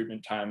minimum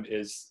treatment time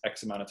is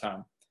X amount of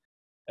time,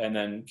 and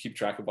then keep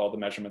track of all the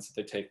measurements that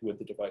they take with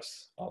the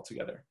device all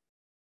together.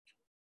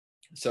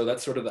 So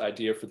that's sort of the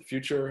idea for the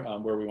future,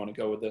 where we want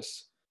to go with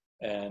this.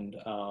 And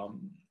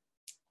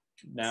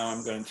now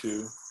I'm going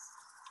to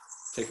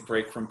take a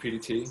break from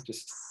PDT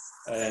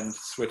and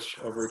switch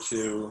over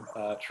to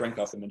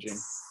shrink-off imaging.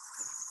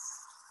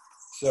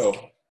 So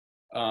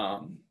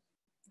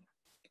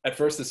at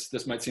first,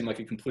 this might seem like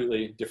a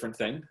completely different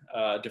thing,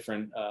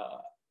 different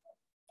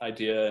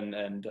idea,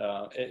 and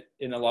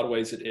in a lot of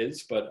ways it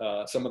is,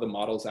 but some of the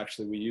models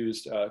actually we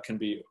used can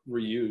be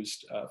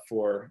reused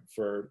for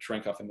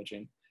shrink-off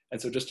imaging. And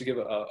so just to give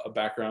a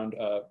background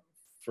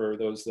for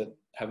those that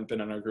haven't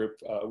been in our group,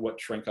 what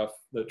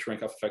the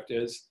shrink-off effect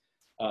is.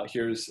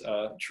 Here's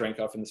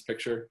shrink-off in this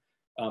picture,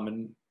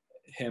 and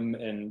him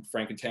and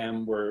Frank and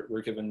Tam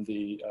were given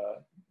the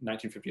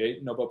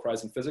 1958 Nobel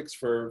Prize in Physics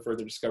for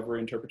the discovery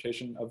and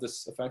interpretation of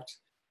this effect,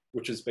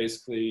 which is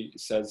basically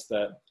says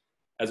that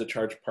as a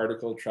charged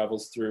particle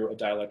travels through a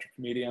dielectric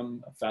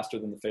medium faster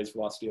than the phase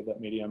velocity of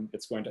that medium,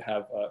 it's going to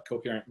have a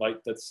coherent light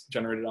that's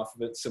generated off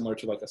of it, similar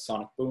to like a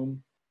sonic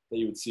boom that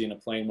you would see in a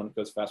plane when it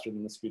goes faster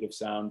than the speed of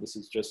sound. This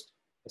is just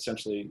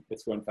essentially,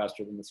 it's going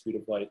faster than the speed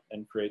of light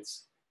and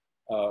creates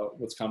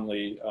what's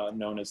commonly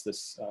known as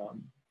this,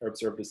 or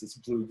observed as this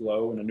blue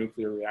glow in a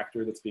nuclear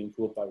reactor that's being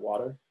cooled by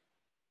water.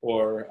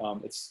 Or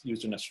it's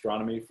used in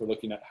astronomy for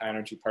looking at high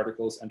energy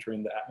particles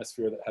entering the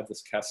atmosphere that have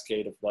this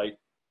cascade of light.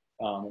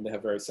 And they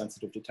have very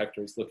sensitive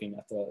detectors looking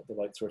at the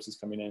light sources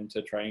coming in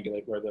to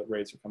triangulate where the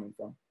rays are coming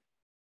from.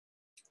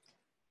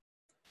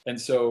 And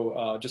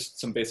so just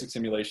some basic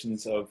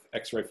simulations of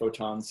X-ray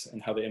photons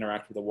and how they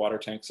interact with a water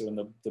tank. So in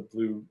the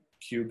blue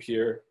cube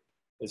here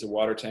is a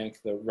water tank.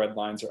 The red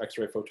lines are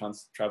X-ray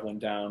photons traveling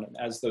down. And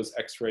as those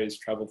X-rays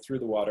travel through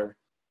the water,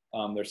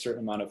 there's a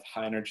certain amount of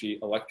high energy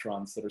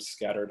electrons that are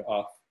scattered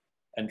off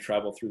and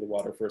travel through the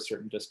water for a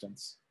certain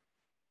distance.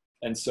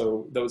 And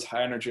so those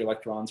high energy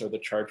electrons are the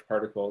charged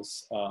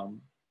particles.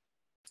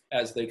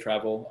 As they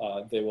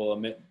travel, they will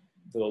emit,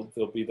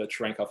 there'll be the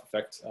shrink-off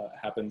effect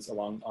happens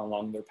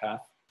along their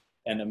path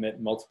and emit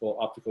multiple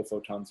optical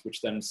photons,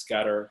 which then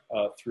scatter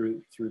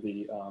through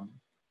the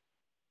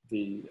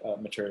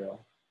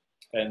material.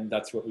 And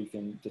that's what we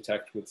can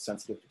detect with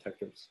sensitive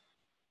detectors.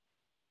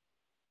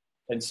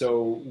 And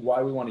so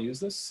why we want to use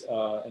this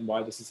and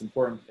why this is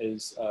important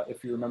is,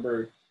 if you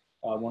remember,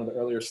 one of the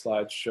earlier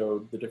slides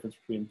showed the difference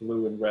between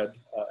blue and red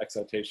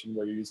excitation,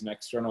 where you use an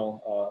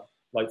external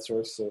light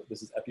source. So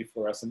this is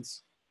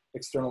epifluorescence,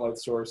 external light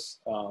source,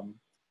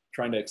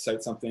 trying to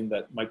excite something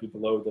that might be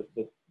below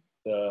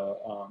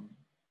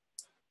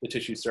the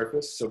tissue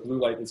surface. So blue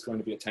light is going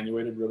to be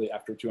attenuated really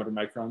after 200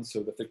 microns,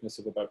 so the thickness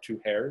of about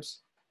 2 hairs.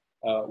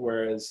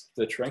 Whereas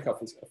the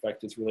shrink-off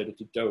effect is related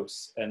to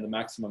dose, and the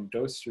maximum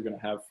dose you're going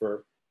to have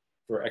for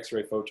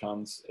X-ray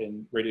photons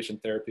in radiation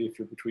therapy, if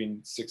you're between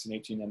 6 and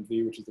 18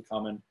 MV, which is the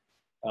common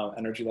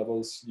energy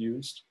levels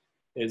used,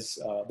 is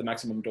the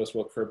maximum dose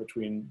will occur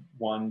between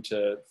 1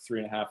 to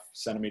 3.5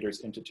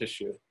 centimeters into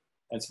tissue.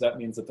 And so that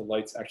means that the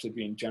light's actually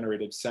being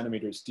generated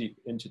centimeters deep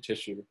into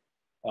tissue,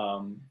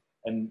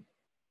 and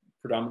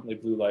predominantly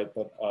blue light,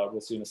 but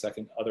we'll see in a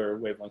second other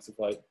wavelengths of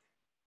light.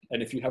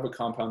 And if you have a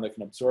compound that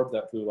can absorb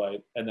that blue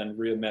light and then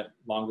re-emit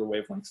longer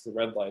wavelengths of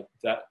red light,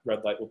 that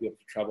red light will be able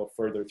to travel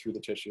further through the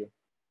tissue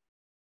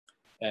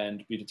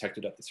and be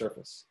detected at the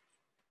surface.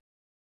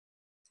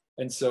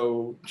 And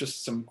so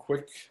just some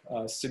quick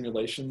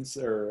simulations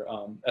or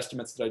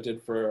estimates that I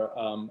did for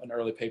an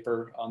early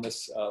paper on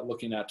this,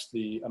 looking at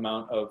the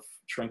amount of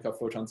shrink-off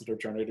photons that are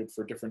generated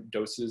for different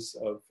doses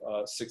of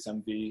 6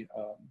 MV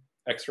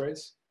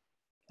X-rays.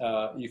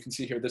 You can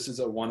see here, this is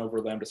a 1 over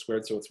lambda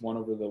squared, so it's 1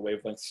 over the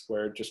wavelength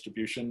squared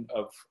distribution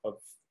of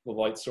the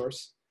light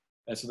source.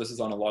 And so this is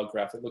on a log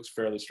graph. It looks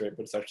fairly straight,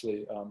 but it's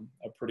actually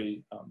a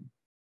pretty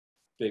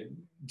big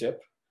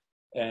dip.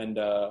 And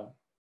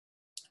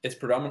it's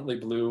predominantly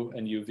blue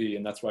and UV,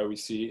 and that's why we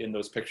see in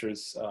those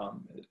pictures,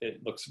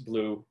 it looks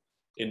blue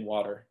in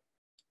water.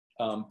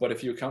 But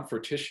if you account for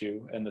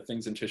tissue and the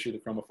things in tissue, the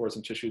chromophores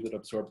in tissue that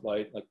absorb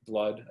light, like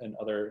blood and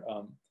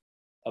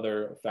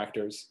other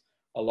factors,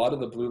 a lot of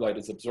the blue light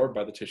is absorbed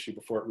by the tissue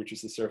before it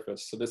reaches the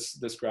surface. So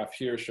this graph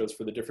here shows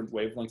for the different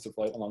wavelengths of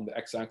light along the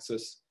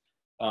x-axis.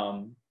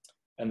 And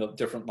the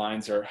different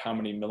lines are how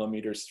many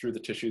millimeters through the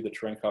tissue the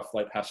shrink-off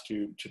light has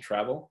to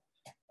travel.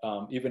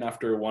 Even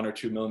after 1 or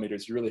 2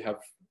 millimeters, you really have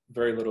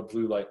very little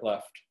blue light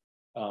left.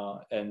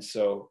 And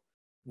so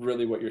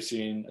really what you're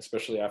seeing,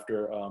 especially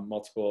after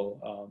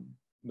multiple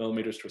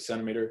millimeters to a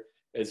centimeter,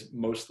 is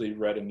mostly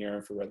red and near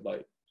infrared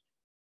light.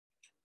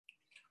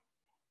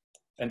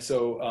 And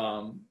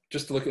so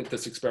just to look at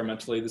this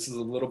experimentally, this is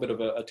a little bit of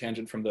a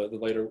tangent from the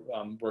later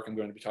work I'm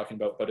going to be talking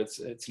about, but it's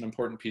an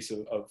important piece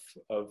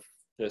of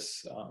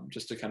this,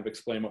 just to kind of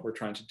explain what we're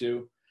trying to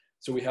do.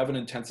 So we have an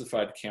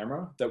intensified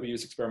camera that we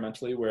use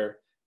experimentally where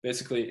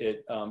basically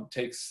it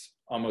takes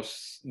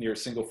almost near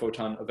single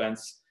photon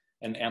events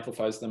and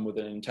amplifies them with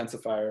an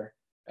intensifier,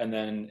 and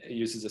then it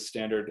uses a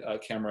standard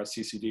camera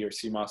CCD or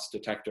CMOS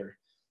detector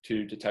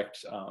to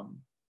detect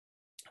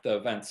the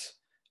events.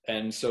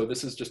 And so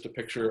this is just a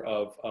picture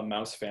of a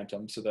mouse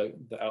phantom. So the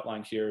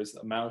outline here is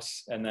a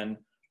mouse, and then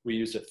we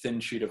used a thin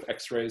sheet of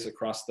X-rays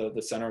across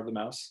the center of the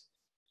mouse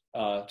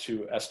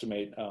to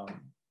estimate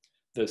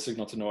the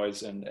signal to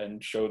noise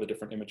and show the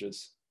different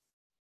images.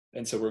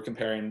 And so we're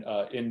comparing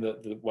in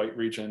the white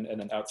region and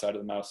then outside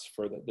of the mouse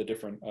for the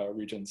different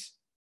regions.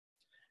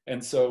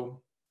 And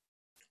so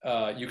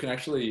you can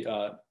actually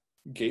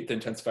gate the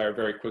intensifier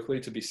very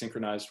quickly to be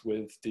synchronized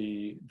with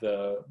the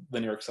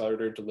linear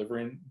accelerator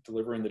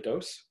delivering the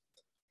dose.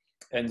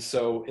 And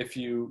so if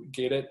you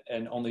gate it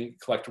and only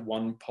collect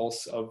one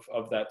pulse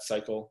of that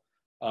cycle,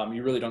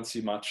 you really don't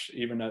see much.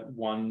 Even at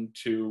 1,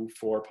 2,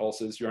 4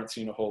 pulses, you aren't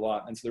seeing a whole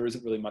lot. And so there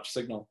isn't really much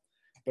signal.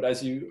 But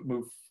as you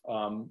move,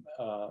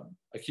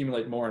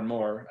 accumulate more and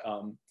more,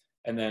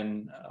 and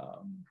then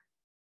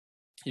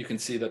you can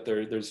see that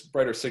there's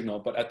brighter signal.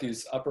 But at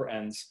these upper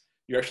ends,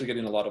 you're actually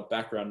getting a lot of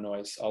background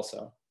noise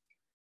also.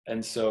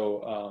 And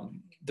so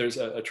there's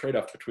a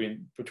trade-off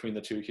between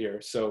the two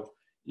here. So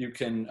you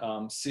can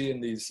see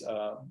in these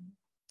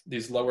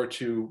lower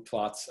two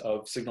plots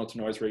of signal to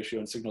noise ratio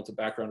and signal to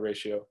background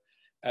ratio,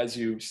 as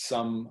you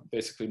sum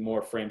basically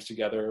more frames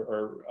together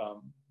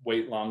or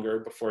wait longer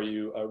before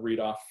you read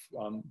off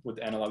with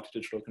the analog to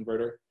digital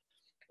converter,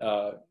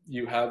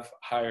 you have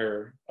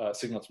higher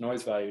signal to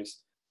noise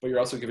values, but you're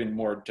also giving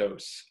more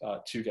dose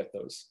to get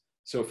those.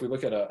 So if we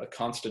look at a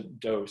constant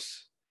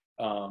dose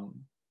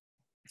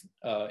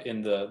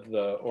in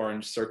the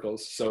orange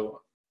circles,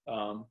 so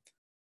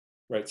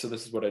right, so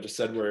this is what I just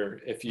said, where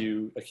if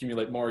you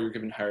accumulate more, you're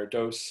given higher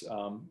dose.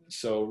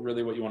 So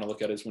really what you want to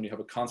look at is when you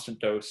have a constant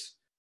dose,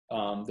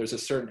 there's a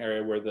certain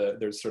area where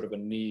there's sort of a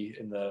knee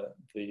in the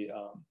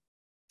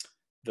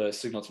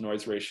signal to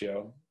noise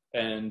ratio.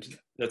 And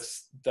that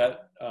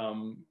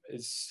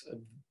is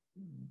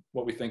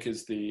what we think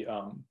is the,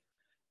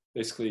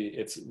 basically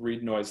it's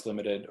read noise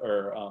limited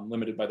or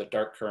limited by the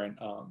dark current.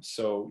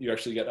 So you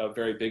actually get a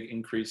very big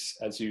increase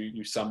as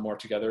you sum more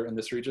together in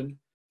this region.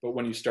 But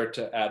when you start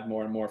to add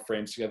more and more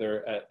frames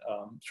together at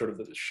sort of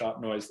the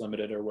shot noise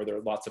limited, or where there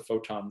are lots of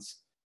photons,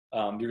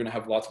 you're going to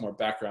have lots more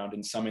background,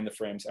 and summing the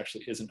frames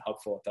actually isn't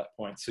helpful at that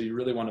point. So you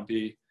really want to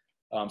be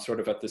sort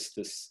of at this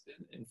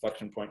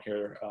inflection point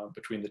here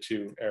between the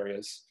two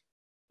areas.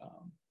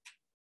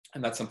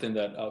 And that's something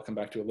that I'll come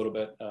back to a little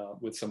bit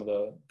with some of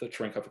the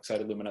Cherenkov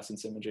excited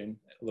luminescence imaging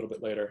a little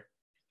bit later.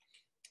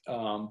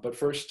 But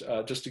first,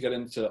 just to get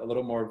into a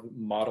little more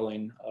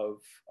modeling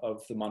of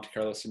the Monte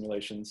Carlo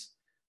simulations,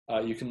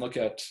 you can look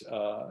at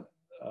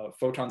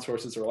photon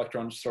sources or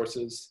electron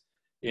sources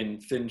in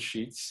thin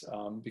sheets,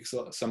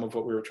 because some of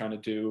what we were trying to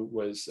do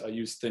was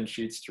use thin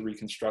sheets to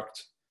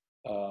reconstruct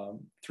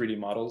 3D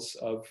models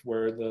of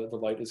where the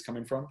light is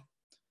coming from.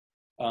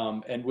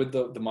 And with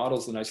the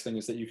models, the nice thing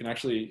is that you can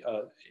actually,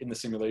 in the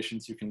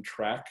simulations, you can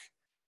track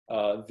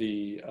where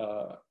the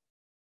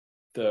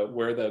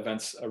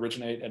events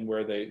originate and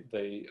where the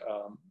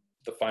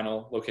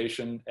final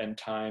location and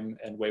time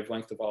and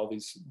wavelength of all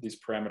these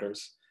parameters.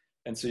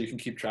 And so you can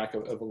keep track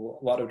of a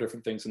lot of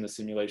different things in the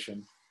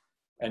simulation.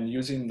 And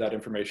using that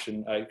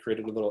information, I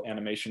created a little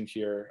animation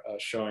here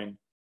showing.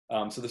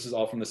 So this is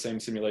all from the same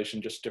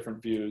simulation, just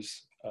different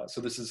views.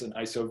 So this is an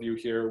ISO view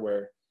here,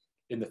 where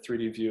in the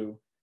 3D view,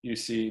 you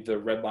see the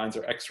red lines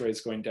are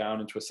X-rays going down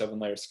into a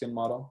 7-layer skin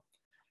model.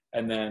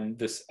 And then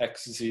this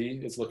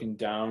XZ is looking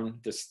down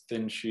this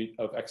thin sheet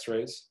of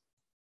X-rays.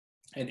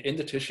 And in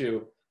the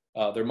tissue,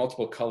 there are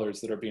multiple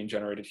colors that are being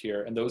generated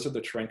here. And those are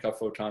the Cherenkov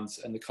photons,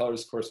 and the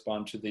colors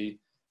correspond to the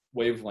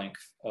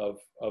wavelength of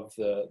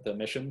the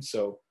emission.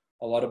 So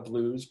a lot of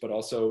blues, but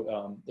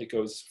also it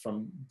goes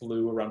from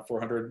blue around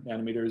 400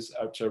 nanometers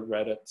out to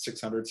red at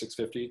 600,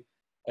 650.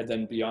 And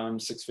then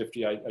beyond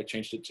 650, I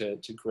changed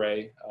it to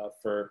gray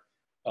for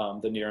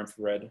the near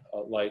infrared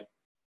light.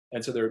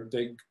 And so there are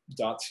big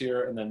dots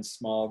here and then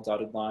small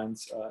dotted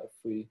lines. If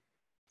we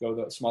go,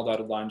 the small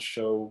dotted lines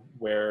show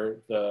where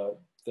the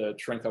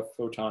Cherenkov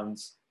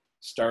photons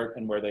start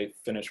and where they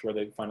finish, where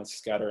they finally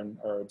scatter and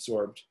are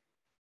absorbed.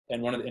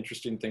 And one of the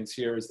interesting things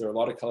here is there are a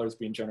lot of colors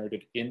being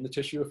generated in the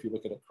tissue if you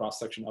look at a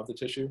cross-section of the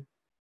tissue.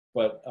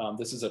 But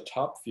this is a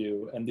top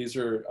view, and these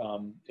are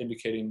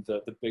indicating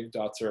the big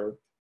dots are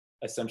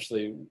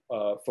essentially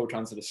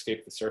photons that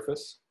escape the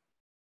surface.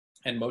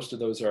 And most of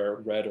those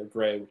are red or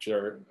gray, which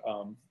are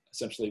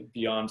essentially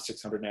beyond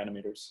 600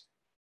 nanometers.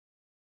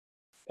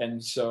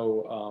 And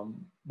so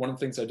one of the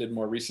things I did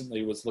more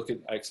recently was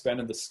I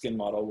expanded the skin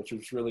model, which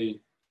was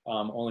really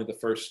only the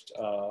first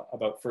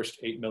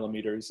 8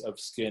 millimeters of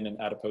skin and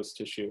adipose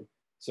tissue.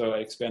 So I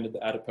expanded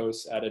the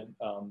adipose, added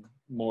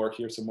more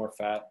here, some more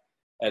fat,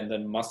 and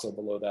then muscle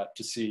below that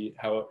to see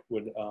how it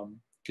would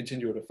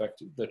continue to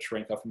affect the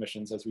Cherenkov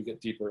emissions as we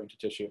get deeper into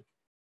tissue.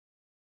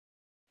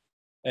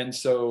 And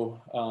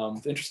so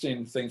the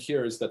interesting thing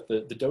here is that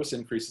the dose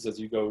increases as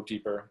you go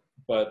deeper,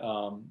 but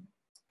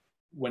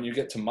when you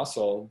get to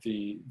muscle,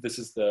 this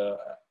is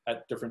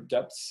at different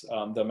depths,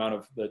 the amount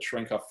of the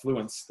Cherenkov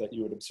fluence that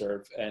you would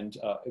observe. And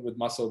with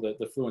muscle,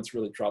 the fluence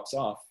really drops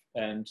off.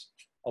 And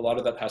a lot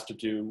of that has to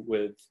do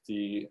with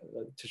the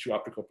tissue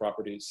optical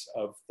properties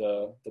of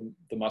the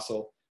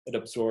muscle. It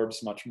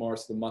absorbs much more.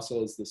 So the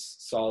muscle is this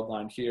solid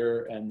line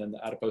here, and then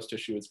the adipose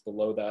tissue is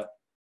below that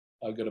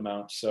a good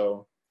amount.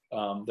 So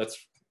that's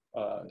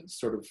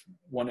sort of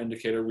one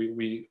indicator.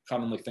 We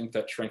commonly think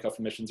that Cherenkov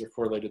emissions are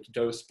correlated to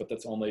dose, but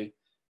that's only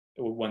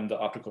when the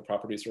optical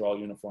properties are all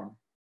uniform.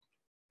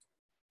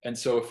 And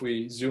so if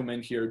we zoom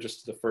in here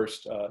just to the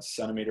first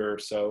centimeter or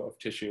so of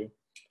tissue,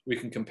 we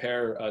can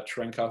compare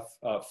Cherenkov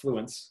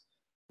fluence,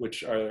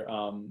 which are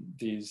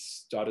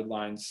these dotted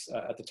lines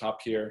at the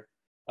top here,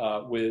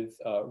 with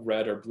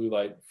red or blue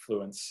light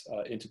fluence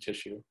into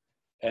tissue.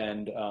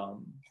 And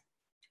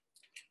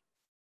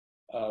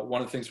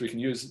one of the things we can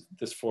use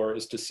this for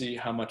is to see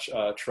how much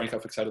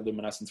Cherenkov excited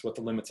luminescence, what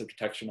the limits of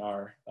detection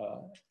are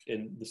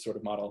in this sort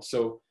of model.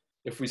 So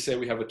if we say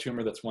we have a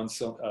tumor that's 1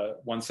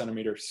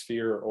 centimeter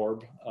sphere or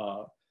orb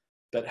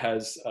that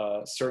has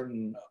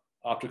certain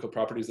optical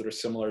properties that are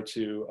similar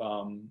to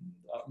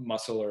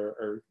muscle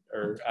or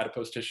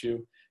adipose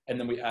tissue, and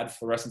then we add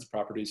fluorescence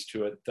properties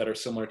to it that are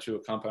similar to a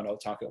compound I'll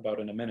talk about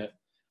in a minute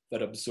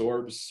that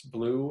absorbs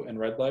blue and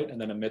red light and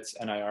then emits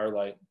NIR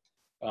light,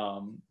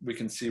 we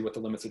can see what the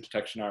limits of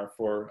detection are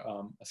for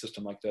a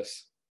system like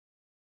this,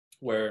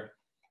 where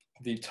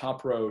the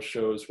top row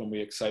shows when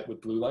we excite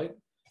with blue light.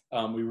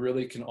 We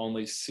really can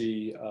only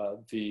see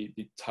the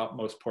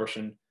topmost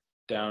portion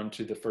down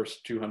to the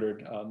first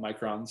 200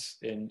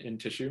 microns in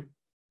tissue.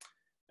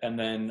 And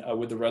then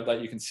with the red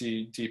light, you can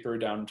see deeper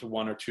down to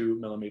 1 or 2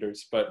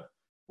 millimeters. But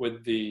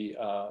with the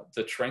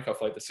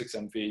Cherenkov light, the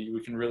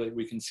 6MV,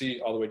 we can see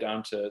all the way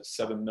down to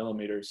 7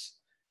 millimeters.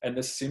 And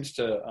this seems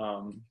to,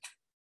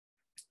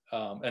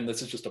 and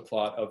this is just a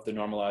plot of the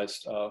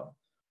normalized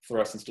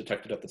fluorescence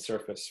detected at the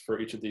surface for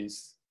each of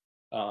these.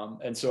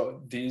 And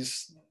so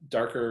these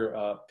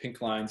darker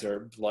pink lines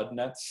are blood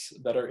nets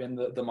that are in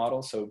the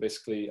model. So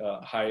basically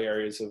high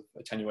areas of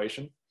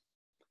attenuation.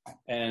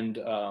 And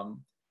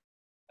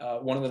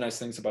one of the nice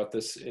things about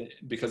this,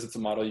 because it's a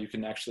model, you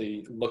can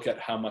actually look at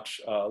how much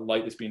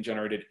light is being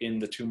generated in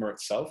the tumor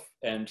itself.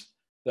 And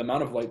the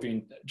amount of light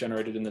being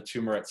generated in the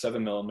tumor at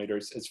 7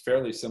 millimeters is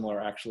fairly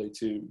similar actually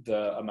to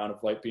the amount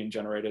of light being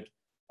generated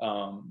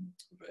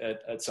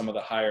at some of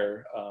the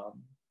higher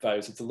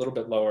values. It's a little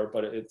bit lower,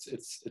 but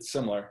it's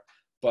similar.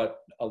 But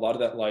a lot of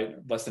that light,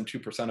 less than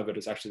 2% of it,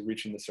 is actually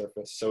reaching the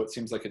surface. So it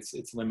seems like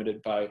it's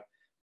limited by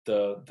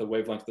the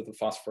wavelength of the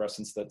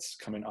phosphorescence that's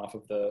coming off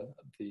of the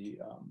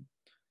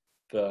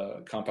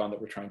compound that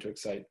we're trying to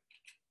excite.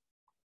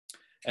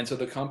 And so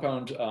the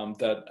compound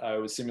that I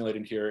was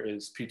simulating here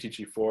is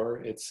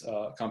PTG4. It's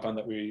a compound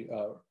that we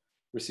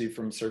received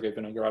from Sergei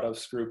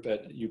Vinogradov's group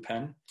at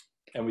UPenn.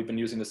 And we've been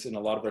using this in a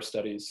lot of our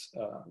studies,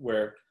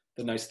 where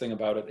the nice thing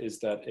about it is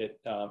that it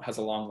has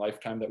a long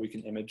lifetime that we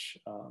can image,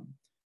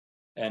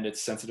 and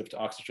it's sensitive to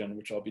oxygen,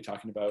 which I'll be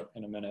talking about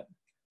in a minute.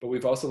 But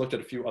we've also looked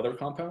at a few other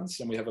compounds,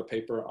 and we have a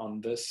paper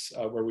on this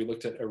where we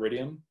looked at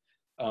iridium,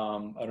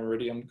 an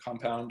iridium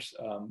compound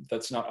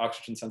that's not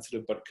oxygen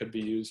sensitive, but could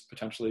be used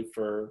potentially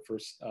for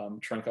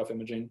Cherenkov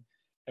imaging.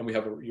 And we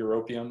have a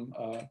europium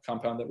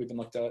compound that we've been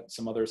looked at,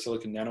 some other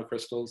silicon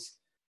nanocrystals.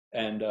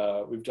 And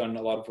we've done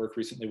a lot of work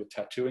recently with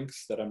tattoo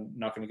inks that I'm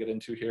not going to get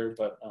into here,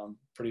 but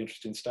pretty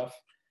interesting stuff.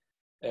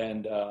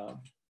 And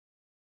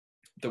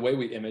the way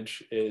we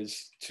image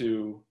is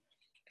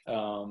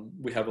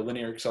we have a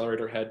linear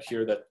accelerator head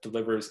here that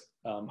delivers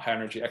high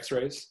energy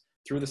X-rays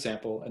through the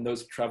sample, and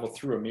those travel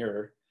through a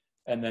mirror.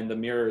 And then the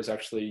mirror is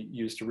actually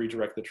used to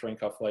redirect the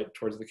Cherenkov light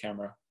towards the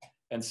camera.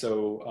 And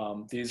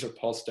so these are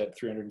pulsed at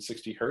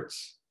 360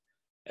 Hertz.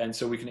 And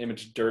so we can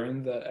image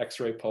during the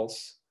X-ray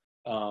pulse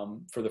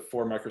for the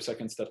 4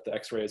 microseconds that the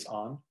X-ray is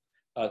on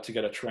to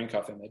get a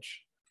Cherenkov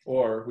image.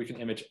 Or we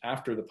can image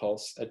after the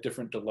pulse at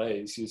different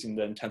delays using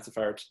the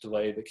intensifier to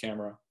delay the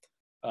camera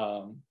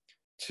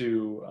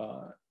to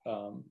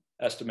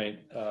estimate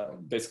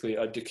basically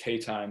a decay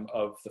time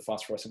of the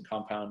phosphorescent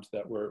compound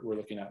that we're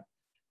looking at.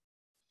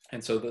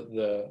 And so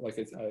like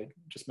I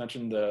just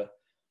mentioned,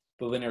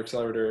 the linear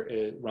accelerator,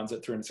 it runs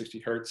at 360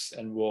 Hertz,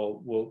 and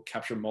we'll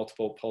capture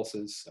multiple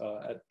pulses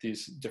at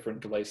these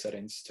different delay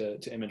settings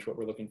to image what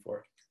we're looking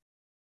for.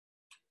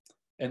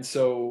 And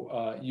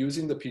so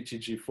using the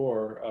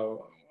PTG4,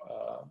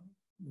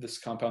 this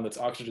compound that's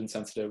oxygen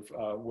sensitive,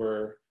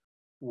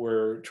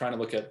 we're trying to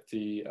look at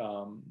the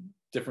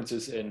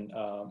differences in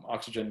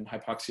oxygen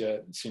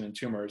hypoxia seen in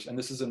tumors. And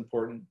this is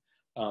important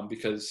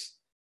because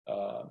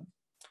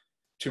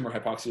tumor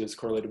hypoxia is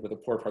correlated with a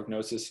poor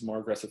prognosis, more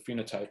aggressive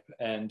phenotype.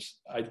 And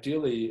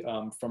ideally,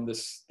 from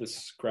this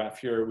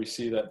graph here, we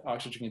see that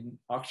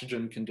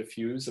oxygen can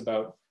diffuse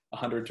about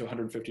 100 to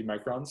 150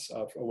 microns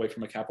away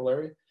from a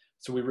capillary.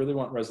 So we really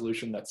want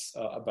resolution that's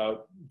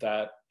about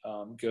that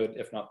good,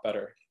 if not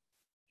better.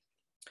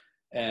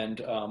 And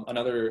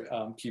another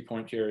key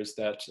point here is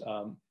that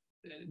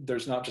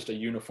there's not just a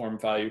uniform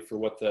value for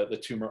what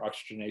the tumor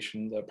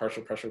oxygenation, the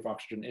partial pressure of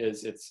oxygen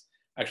is, it's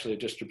actually a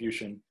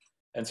distribution.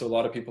 And so a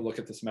lot of people look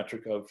at this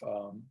metric of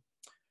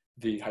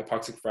the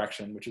hypoxic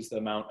fraction, which is the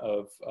amount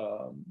of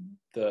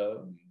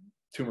the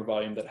tumor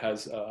volume that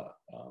has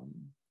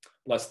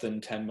less than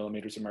 10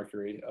 millimeters of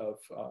mercury of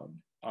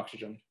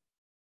oxygen.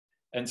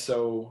 And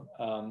so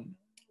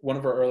one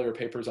of our earlier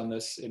papers on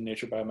this in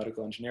Nature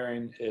Biomedical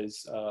Engineering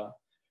is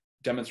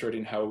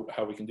demonstrating how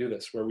we can do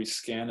this, where we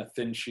scan a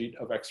thin sheet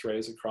of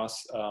X-rays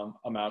across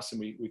a mouse, and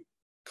we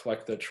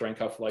collect the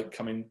Cherenkov light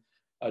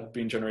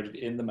being generated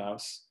in the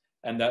mouse.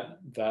 And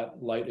that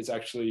light is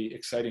actually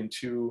exciting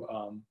two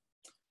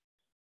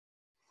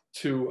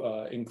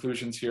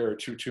inclusions here, or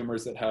two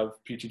tumors that have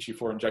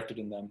PTG4 injected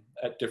in them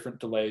at different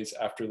delays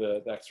after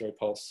the X-ray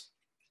pulse.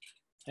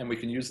 And we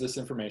can use this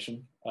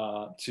information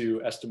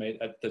to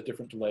estimate at the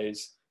different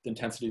delays the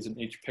intensities in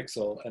each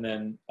pixel, and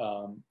then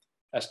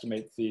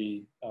estimate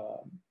the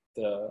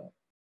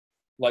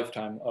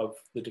lifetime of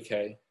the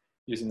decay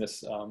using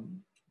this,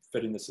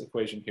 fitting this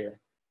equation here.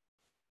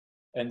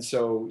 And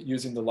so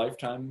using the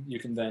lifetime, you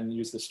can then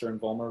use the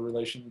Stern-Volmer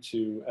relation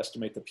to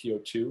estimate the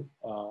PO2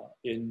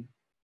 in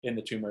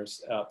the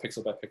tumors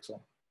pixel by pixel.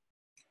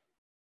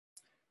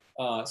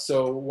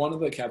 So one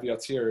of the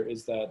caveats here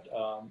is that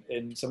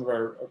in some of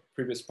our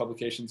previous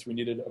publications, we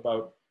needed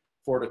about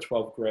 4 to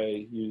 12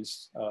 gray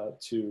used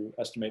to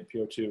estimate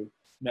PO2.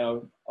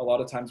 Now, a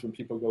lot of times when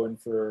people go in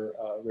for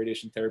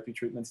radiation therapy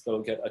treatments,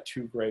 they'll get a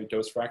 2 gray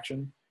dose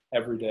fraction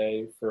every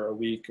day for a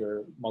week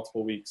or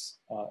multiple weeks.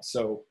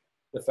 So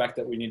the fact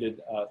that we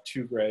needed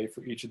 2 gray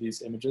for each of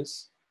these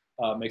images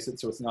makes it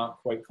so it's not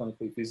quite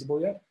clinically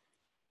feasible yet.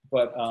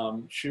 But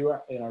Shu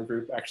in our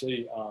group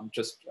actually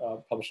just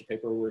published a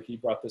paper where he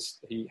brought this,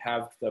 he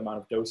halved the amount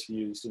of dose he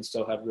used and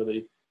still had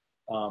really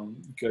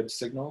good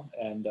signal.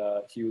 And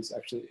he was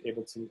actually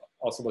able to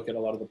also look at a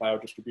lot of the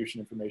biodistribution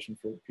information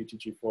for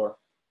PTG4.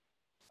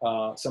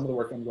 Some of the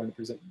work I'm going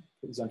to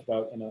present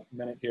about in a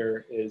minute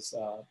here is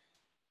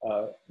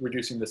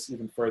reducing this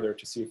even further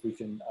to see if we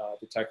can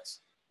detect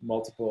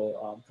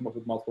multiple, come up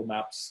with multiple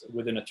maps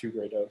within a 2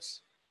 gray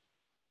dose.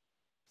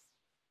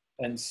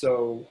 And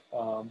so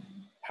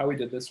how we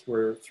did this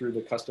were through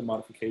the custom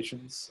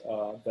modifications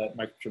that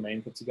Mike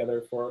Germain put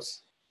together for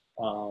us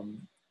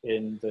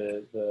in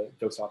the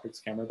dose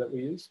optics camera that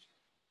we used.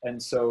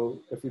 And so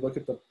if we look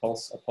at the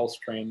pulse, a pulse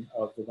train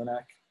of the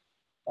LINAC,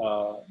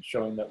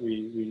 showing that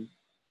we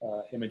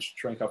imaged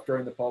Cherenkov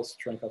during the pulse,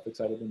 Cherenkov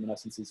excited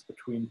luminescences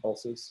between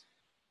pulses.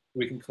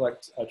 We can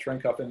collect a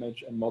Cherenkov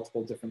image and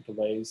multiple different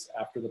delays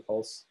after the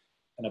pulse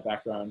and a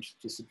background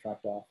to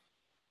subtract off.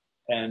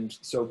 And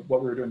so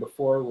what we were doing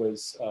before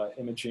was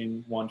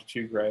imaging 1 to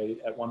 2 gray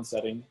at one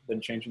setting, then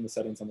changing the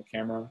settings on the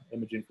camera,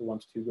 imaging for 1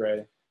 to 2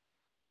 gray,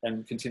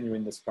 and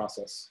continuing this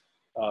process.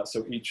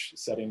 So each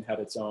setting had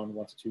its own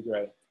 1 to 2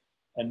 gray.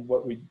 And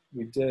what we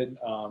did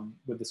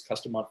with this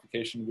custom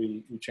modification,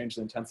 we changed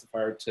the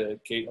intensifier to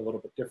gate a little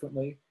bit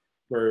differently,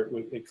 where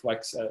it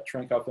collects a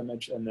Cherenkov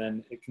image, and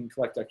then it can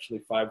collect actually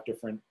 5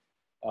 different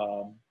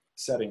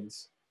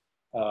settings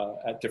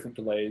at different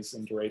delays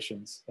and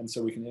durations. And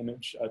so we can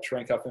image a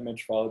Cherenkov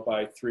image followed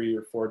by 3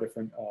 or 4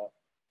 different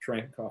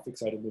Cherenkov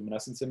excited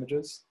luminescence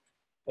images,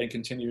 and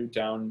continue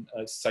down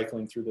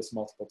cycling through this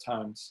multiple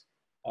times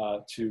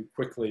to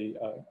quickly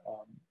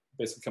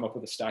basically come up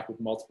with a stack with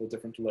multiple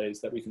different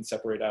delays that we can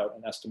separate out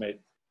and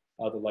estimate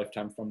the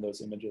lifetime from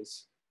those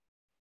images.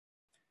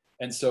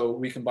 And so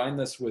we combined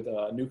this with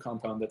a new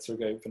compound that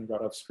Sergei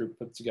Vinogradov's group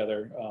put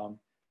together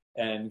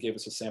and gave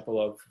us a sample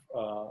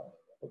of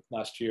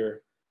last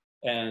year.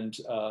 And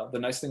the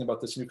nice thing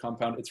about this new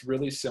compound, it's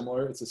really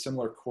similar. It's a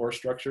similar core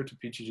structure to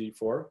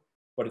PTG4,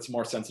 but it's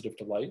more sensitive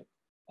to light.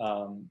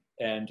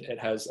 And it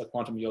has a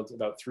quantum yield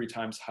about 3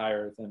 times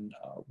higher than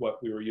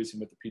what we were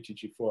using with the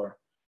PTG4.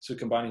 So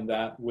combining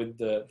that with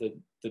the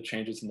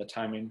changes in the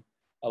timing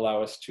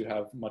allow us to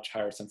have much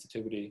higher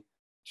sensitivity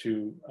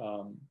to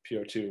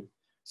PO2.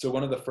 So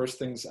one of the first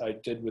things I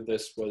did with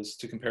this was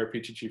to compare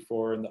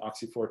PTG4 and the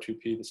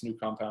Oxy4-2P, this new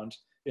compound,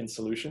 in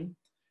solution.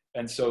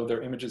 And so there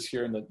are images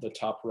here in the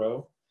top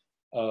row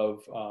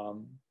of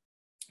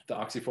the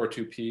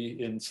Oxy4-2P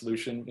in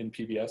solution in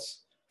PBS.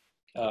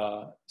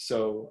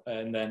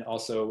 And then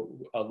also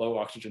a low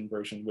oxygen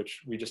version,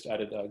 which we just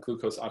added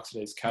glucose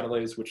oxidase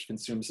catalase, which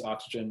consumes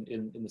oxygen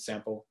in the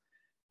sample.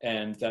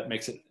 And that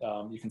makes it,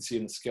 you can see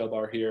in the scale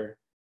bar here,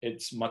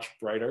 it's much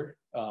brighter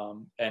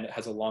and it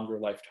has a longer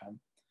lifetime.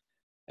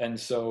 And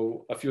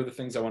so a few of the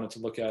things I wanted to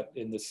look at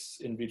in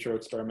this in vitro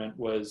experiment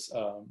was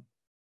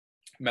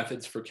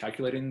methods for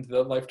calculating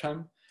the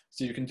lifetime.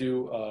 So you can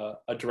do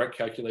a direct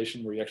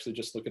calculation where you actually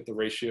just look at the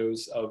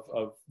ratios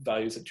of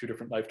values at 2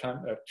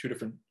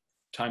 different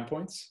time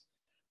points,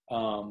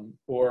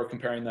 or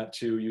comparing that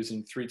to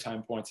using 3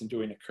 time points and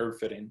doing a curve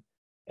fitting.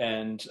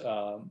 And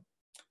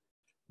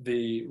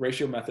the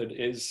ratio method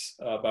is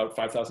about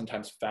 5,000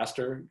 times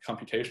faster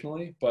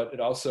computationally, but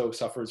it also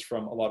suffers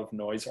from a lot of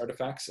noise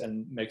artifacts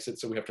and makes it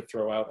so we have to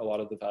throw out a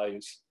lot of the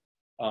values.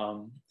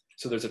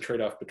 So there's a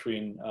trade-off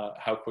between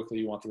how quickly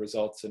you want the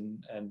results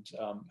and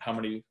how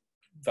many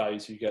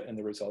values you get in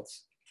the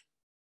results.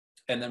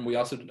 And then we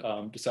also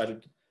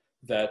decided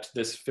that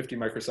this 50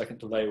 microsecond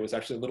delay was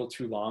actually a little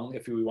too long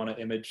if we want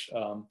to image,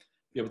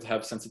 be able to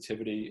have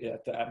sensitivity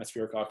at the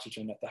atmospheric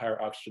oxygen, at the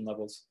higher oxygen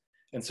levels.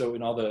 And so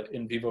in all the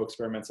in vivo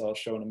experiments I'll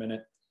show in a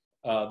minute,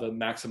 the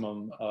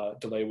maximum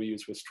delay we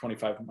used was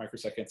 25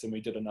 microseconds, and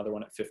we did another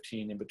one at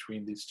 15 in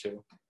between these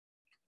two.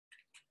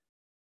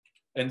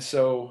 And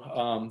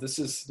so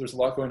there's a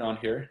lot going on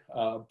here,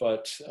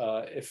 but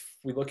if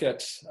we look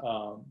at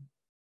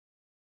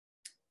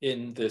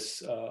in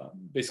this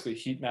basically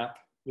heat map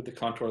with the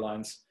contour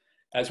lines,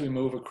 as we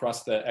move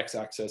across the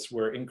x-axis,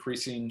 we're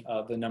increasing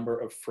the number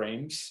of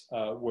frames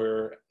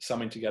we're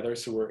summing together.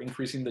 So we're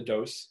increasing the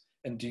dose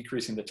and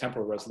decreasing the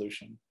temporal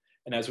resolution.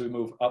 And as we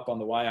move up on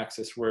the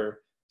y-axis, we're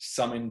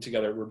summing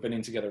together, we're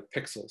binning together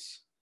pixels.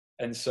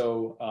 And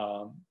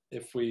so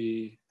if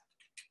we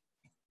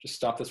just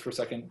stop this for a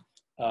second,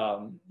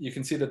 you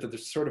can see that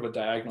there's sort of a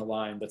diagonal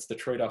line that's the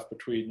trade-off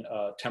between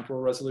temporal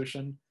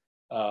resolution.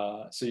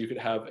 So you could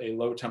have a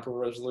low temporal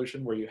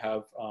resolution where you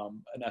have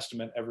an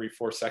estimate every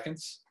 4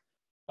 seconds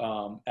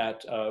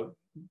at a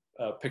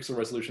pixel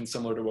resolution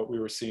similar to what we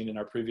were seeing in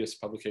our previous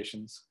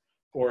publications.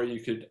 Or you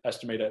could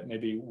estimate at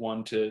maybe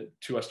 1 to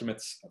 2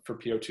 estimates for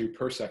PO2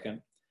 per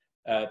second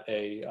at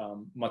a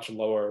much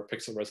lower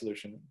pixel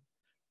resolution.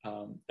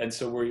 And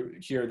so we're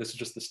here, this is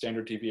just the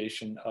standard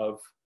deviation of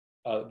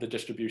the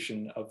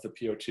distribution of the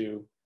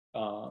PO2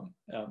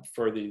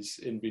 for these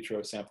in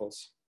vitro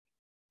samples.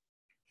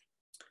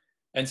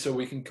 And so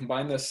we can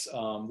combine this.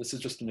 This is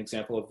just an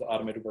example of the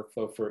automated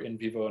workflow for in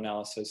vivo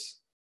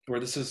analysis, where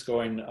this is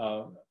going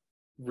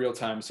real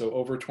time. So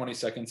over 20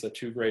 seconds at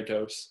 2 gray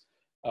dose,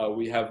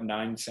 we have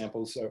 9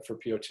 samples for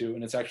PO2,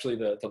 and it's actually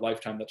the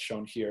lifetime that's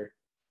shown here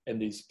in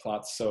these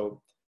plots. So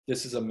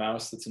this is a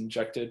mouse that's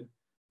injected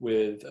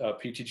with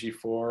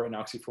PTG4 and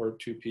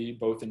oxy4-2p,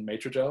 both in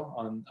Matrigel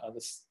on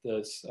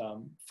this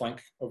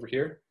flank over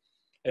here.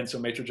 And so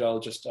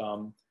Matrigel just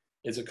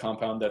is a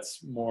compound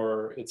that's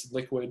more, it's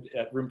liquid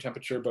at room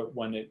temperature, but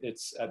when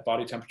it's at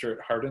body temperature, it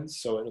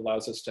hardens. So it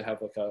allows us to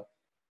have like a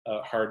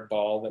hard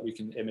ball that we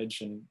can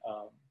image and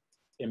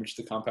image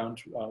the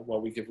compound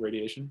while we give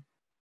radiation.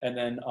 And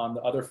then on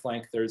the other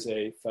flank, there's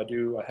a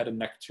FADU, a head and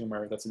neck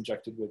tumor that's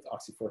injected with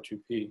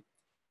oxy4-2p.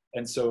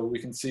 And so we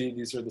can see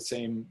these are the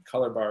same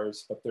color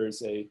bars, but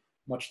there's a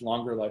much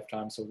longer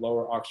lifetime, so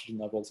lower oxygen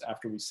levels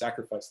after we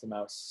sacrifice the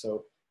mouse.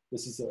 So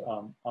this is,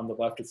 on the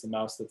left, it's a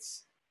mouse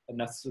that's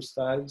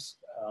anesthetized,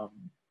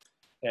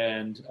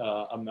 and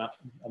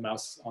a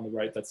mouse on the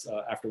right that's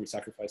after we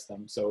sacrifice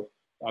them. So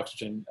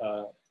oxygen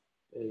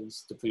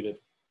is depleted.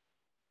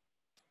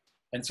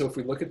 And so if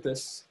we look at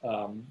this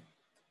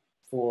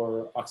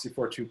for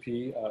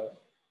oxy4-2p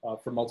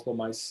for multiple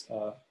mice,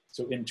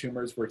 so in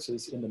tumors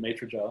versus in the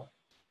Matrigel,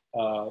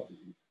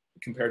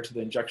 compared to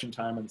the injection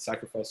time and the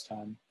sacrifice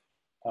time,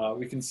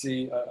 we can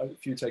see a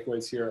few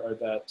takeaways here are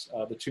that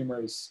the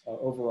tumors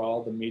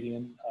overall, the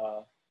median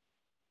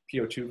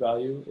PO2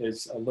 value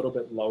is a little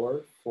bit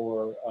lower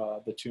for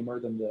the tumor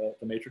than the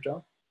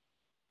Matrigel.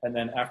 And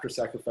then after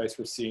sacrifice,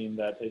 we're seeing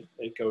that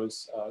it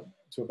goes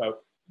to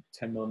about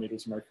 10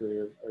 millimeters of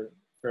mercury or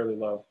fairly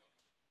low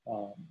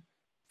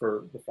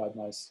for the 5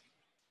 mice.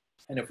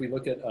 And if we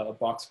look at a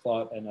box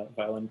plot and a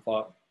violin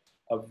plot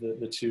of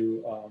the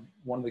two,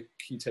 one of the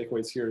key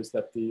takeaways here is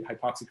that the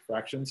hypoxic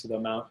fraction, so the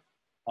amount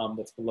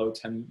that's below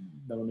 10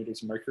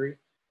 millimeters of mercury,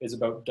 is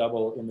about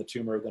double in the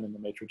tumor than in the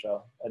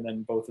Matrigel. And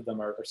then both of them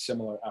are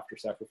similar after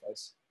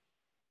sacrifice.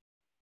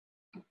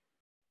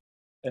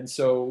 And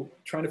so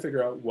trying to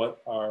figure out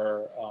what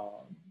are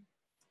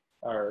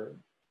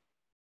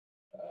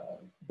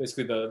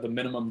basically the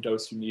minimum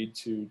dose you need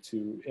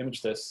to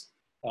image this,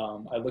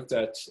 I looked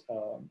at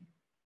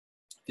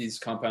these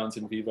compounds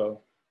in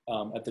vivo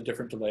at the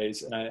different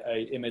delays, and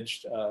I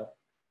imaged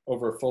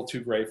over a full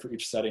 2 gray for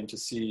each setting to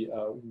see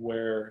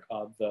where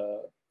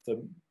the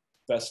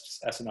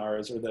best SNR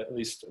is, or at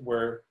least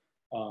where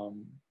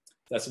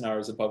the SNR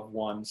is above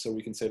 1, so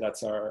we can say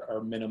that's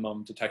our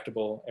minimum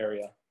detectable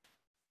area,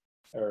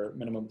 or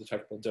minimum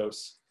detectable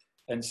dose.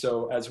 And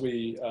so as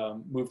we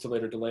move to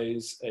later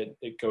delays, the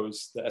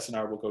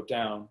SNR will go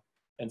down.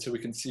 And so we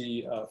can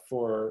see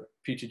for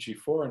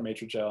PTG4 and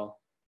Matrigel,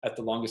 at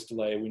the longest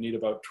delay, we need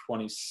about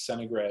 20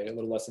 centigray, a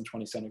little less than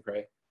 20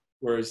 centigray.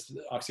 Whereas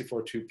the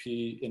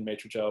oxy4-2p in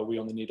Matrigel, we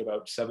only need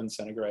about 7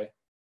 centigray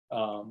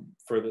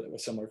for a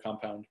similar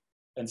compound.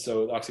 And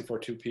so the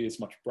oxy4-2p is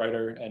much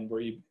brighter, and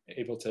we're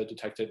able to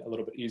detect it a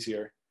little bit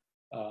easier.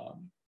 So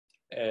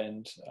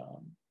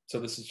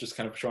this is just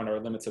kind of showing our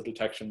limits of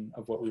detection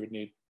of what we would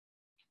need.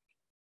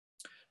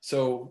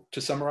 So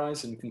to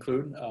summarize and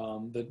conclude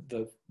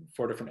the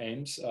 4 different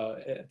aims,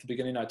 at the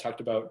beginning I talked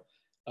about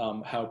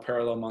how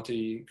parallel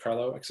Monte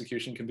Carlo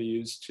execution can be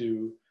used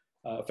to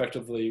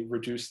effectively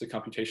reduce the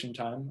computation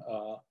time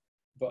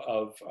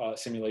of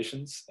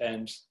simulations.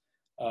 And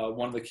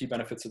one of the key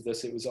benefits of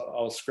this, it was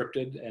all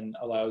scripted and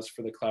allows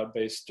for the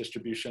cloud-based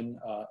distribution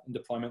and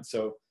deployment.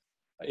 So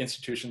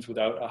institutions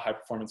without a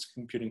high-performance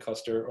computing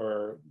cluster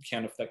or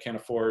that can't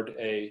afford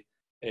a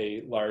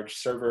large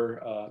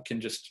server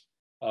can just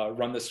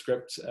run the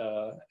script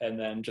and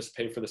then just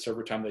pay for the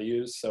server time they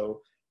use.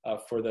 So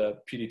for the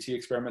PDT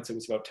experiments, it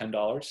was about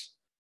 $10.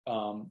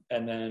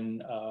 And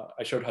then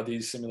I showed how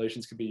these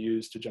simulations could be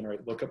used to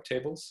generate lookup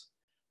tables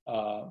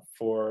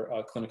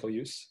for clinical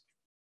use.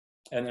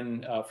 And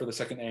then for the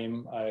second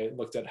aim, I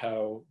looked at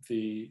how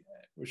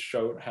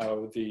showed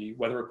how the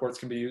weather reports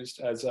can be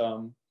used as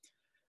a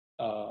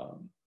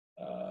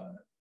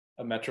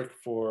metric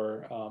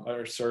for,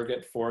 or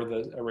surrogate for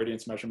the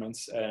irradiance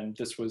measurements. And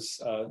this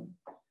was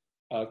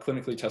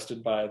clinically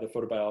tested by the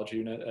photobiology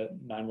unit at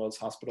Ninewells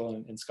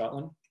Hospital in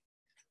Scotland.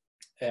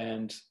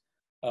 And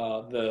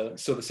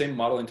so the same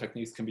modeling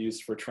techniques can be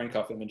used for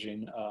Trenkov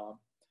imaging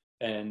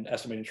and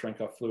estimating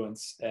Trenkov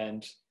fluence.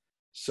 And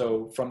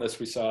so from this,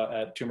 we saw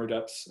at tumor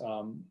depths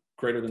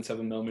greater than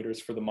 7 millimeters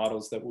for the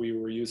models that we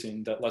were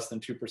using, that less than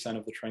 2%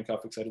 of the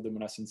Trenkov excited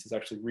luminescence is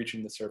actually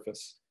reaching the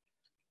surface.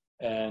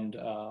 And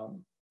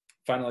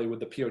finally, with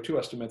the PO2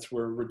 estimates,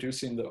 we're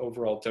reducing the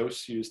overall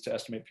dose used to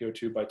estimate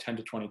PO2 by 10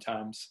 to 20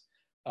 times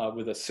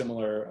with a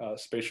similar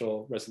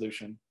spatial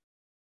resolution.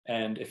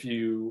 And if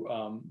you,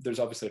 there's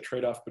obviously a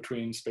trade-off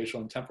between spatial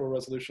and temporal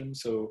resolution.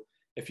 So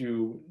if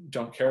you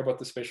don't care about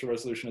the spatial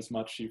resolution as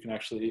much, you can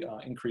actually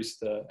increase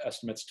the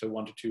estimates to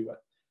 1 to 2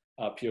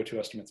 PO2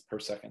 estimates per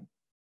second.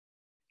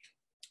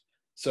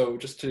 So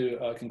just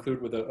to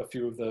conclude with a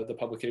few of the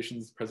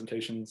publications,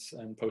 presentations,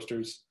 and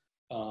posters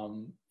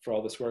for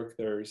all this work,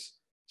 there's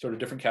sort of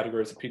different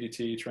categories of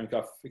PDT,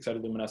 Trenkov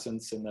excited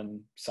luminescence, and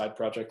then side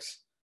projects.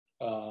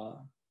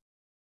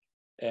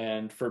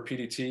 And for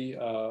PDT,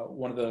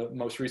 one of the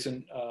most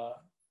recent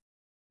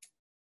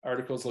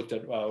articles looked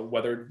at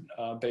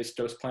weather-based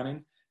dose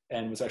planning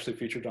and was actually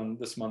featured on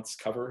this month's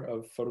cover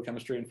of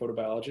Photochemistry and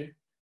Photobiology.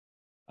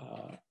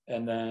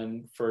 And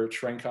then for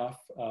Trenkov,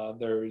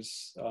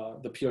 there's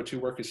the PO2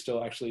 work is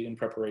still actually in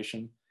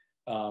preparation.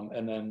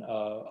 And then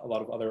a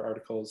lot of other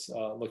articles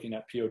looking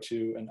at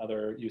PO2 and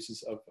other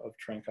uses of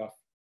Trenkov.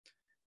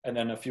 And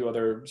then a few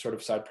other sort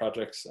of side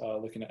projects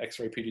looking at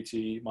X-ray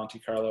PDT, Monte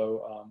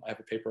Carlo. I have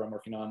a paper I'm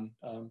working on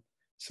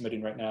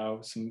submitting right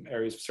now, some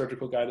areas of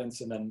surgical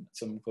guidance, and then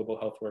some global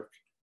health work.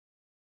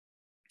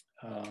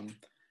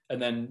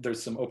 And then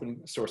there's some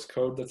open source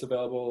code that's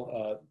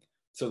available.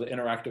 So the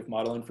interactive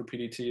modeling for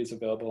PDT is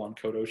available on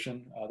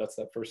CodeOcean. That's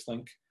that first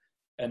link.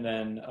 And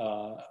then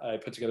I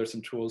put together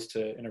some tools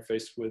to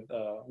interface with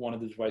one of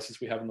the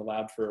devices we have in the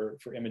lab for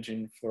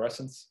imaging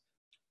fluorescence.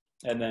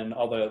 And then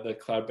all the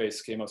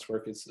cloud-based Gamos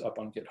work is up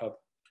on GitHub.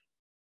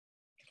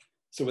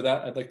 So with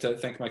that, I'd like to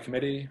thank my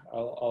committee,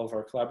 all of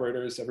our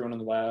collaborators, everyone in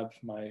the lab,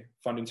 my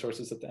funding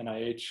sources at the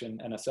NIH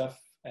and NSF,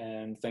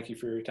 and thank you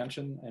for your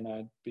attention, and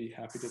I'd be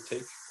happy to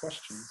take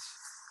questions.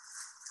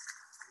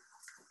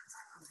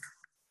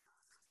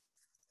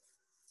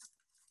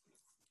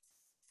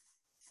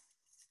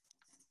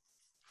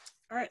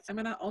 All right, I'm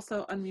gonna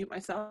also unmute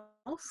myself.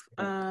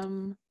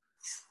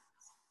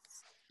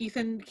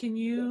 Ethan, can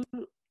you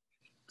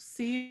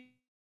see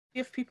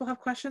if people have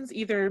questions?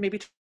 Either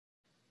maybe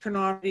turn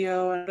on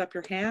audio and put up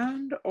your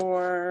hand,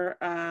 or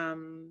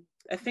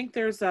I think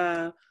there's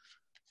a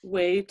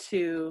way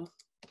to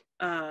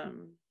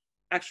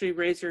actually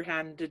raise your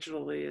hand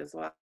digitally as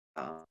well.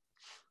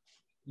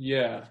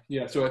 Yeah.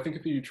 So I think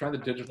if you try the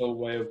digital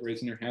way of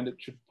raising your hand, it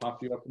should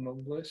pop you up in the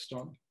list.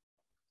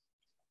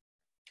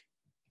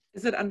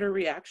 Is it under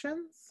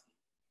reactions?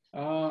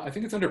 I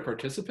think it's under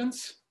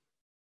participants.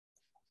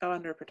 Oh,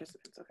 under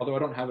participants. Okay. Although I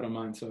don't have it on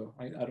mine, so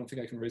I don't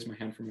think I can raise my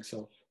hand for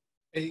myself.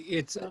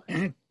 It's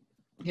okay.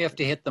 You have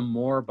to hit the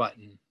more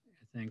button,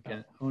 I think.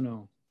 Oh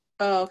no.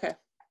 Oh, okay.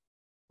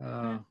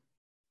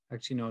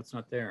 Actually, no, it's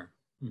not there.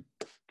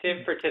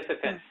 Tim,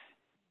 participants.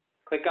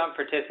 Click on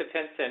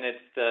participants, and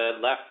it's the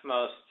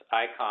leftmost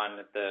icon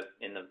at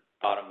in the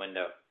bottom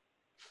window.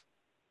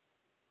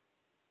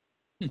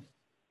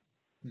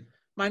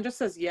 Mine just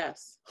says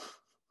yes.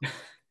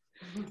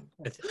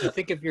 I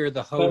think if you're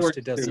the host,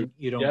 it doesn't.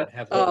 You don't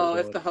have. Oh,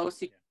 if the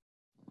host, you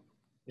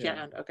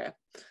can. Okay.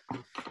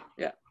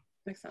 Yeah,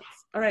 makes sense.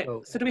 All right.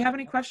 So, do we have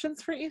any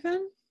questions for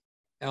Ethan?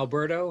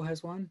 Alberto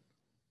has one.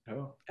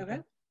 Oh. Okay.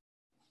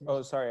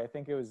 Oh, sorry. I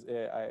think it was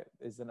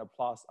is an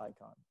applause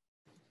icon.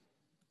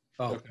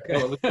 Oh, okay.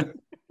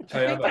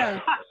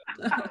 I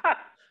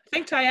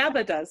think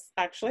Tayaba does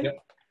actually. Yep.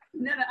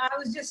 No, I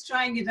was just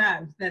trying it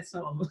out. That's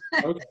all.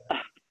 Okay.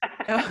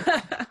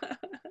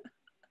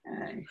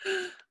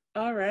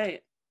 All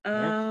right.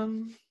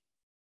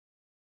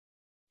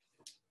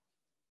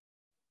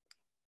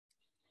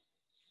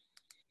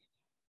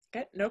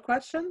 Okay, no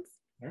questions?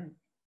 All right.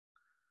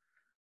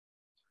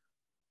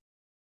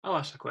 I'll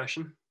ask a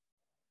question.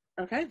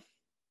 Okay.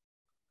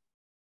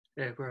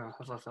 Yeah,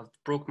 I've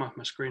broke my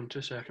screen.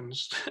 2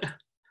 seconds.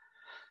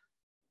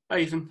 Hi,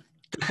 Ethan.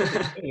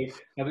 Hey,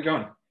 how's it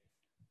going?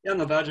 Yeah,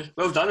 not bad.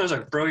 Well done. It was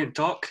a brilliant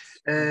talk.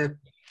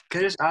 Can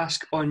I just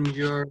ask on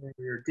your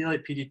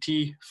daylight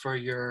PDT for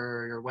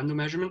your window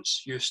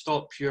measurements, you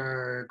stop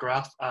your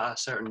graph at a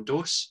certain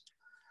dose.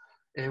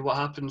 What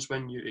happens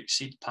when you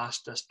exceed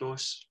past this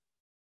dose?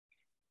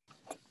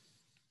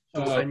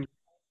 So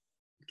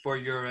for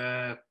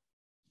your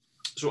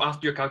so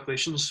after your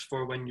calculations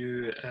for when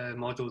you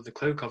model the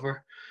cloud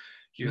cover,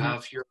 you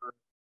have your,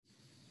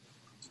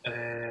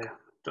 don't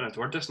know how to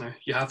word this now,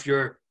 you have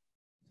your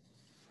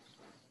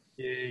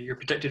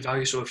predicted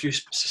value. So if you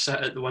sit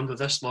at the window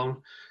this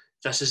long,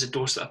 this is a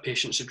dose that a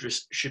patient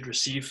should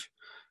receive.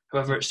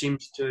 However, it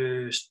seems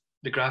to,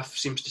 the graph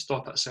seems to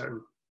stop at a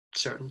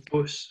certain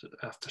dose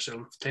after a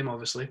certain time,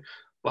 obviously.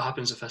 What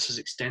happens if this is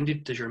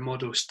extended? Does your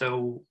model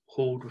still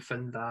hold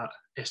within that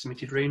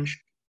estimated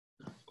range,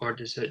 or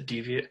does it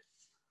deviate?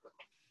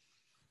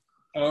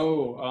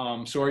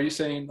 Oh, so are you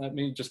saying, let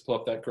me just pull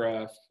up that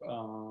graph.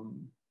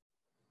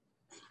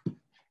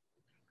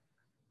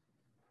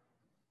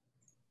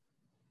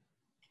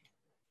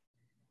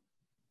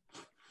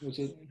 Was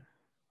it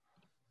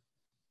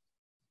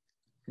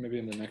maybe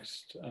in the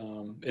next,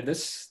 in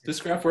this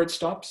graph where it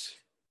stops?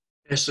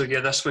 Yeah, so yeah,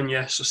 this one,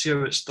 yeah. So see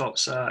how it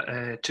stops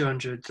at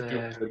 200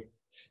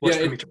 watts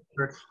per meter.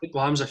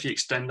 What happens if you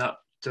extend that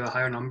to a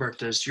higher number?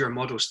 Does your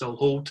model still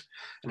hold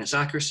in its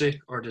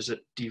accuracy, or does it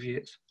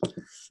deviate?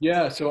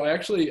 Yeah, so I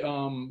actually,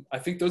 I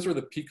think those were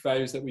the peak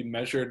values that we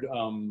measured.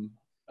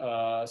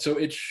 So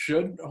it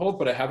should hold,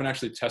 but I haven't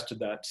actually tested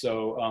that.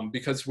 So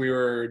because we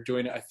were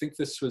doing it, I think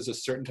this was a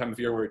certain time of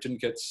year where it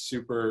didn't get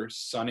super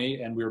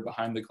sunny and we were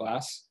behind the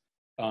glass.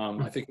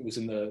 I think it was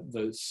in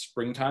the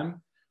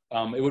springtime.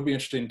 It would be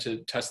interesting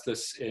to test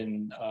this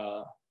in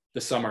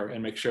the summer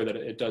and make sure that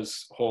it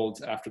does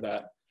hold after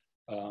that.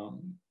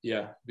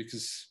 Yeah,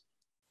 because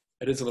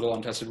it is a little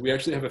untested. We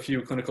actually have a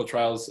few clinical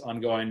trials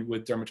ongoing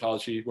with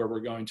dermatology where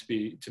we're going to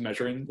be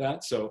measuring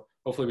that. So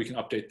hopefully we can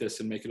update this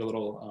and make it a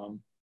little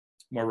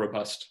more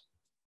robust.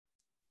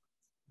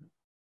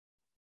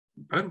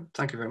 Good.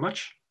 Thank you very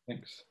much.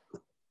 Thanks.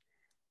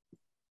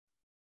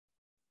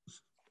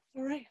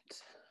 All right.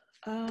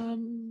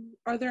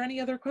 Are there any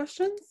other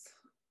questions?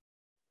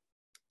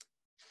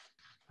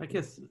 I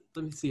guess,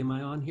 let me see, am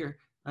I on here?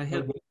 I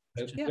had,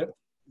 Yeah.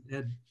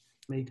 had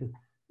made it.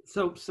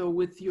 So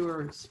with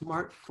your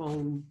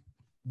smartphone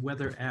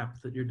weather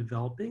app that you're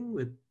developing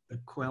with the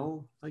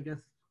Quell, I guess,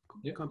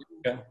 company?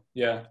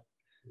 Yeah,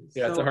 it's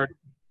a hard.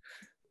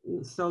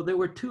 So there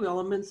were two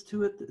elements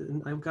to it,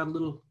 and I got a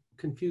little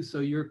confused.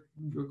 So you're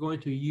going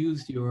to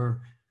use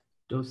your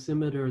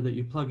dosimeter that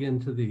you plug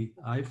into the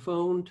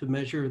iPhone to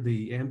measure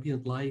the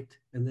ambient light,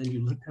 and then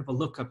you have a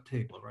lookup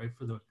table, right,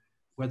 for the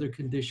weather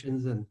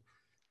conditions.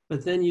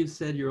 But then you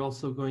said you're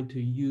also going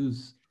to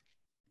use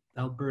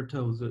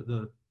Alberto's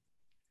the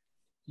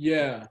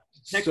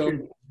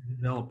texture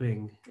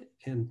developing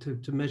and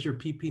to measure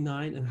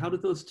PP9. And how do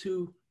those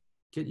two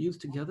get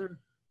used together?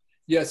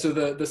 Yeah, so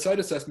the site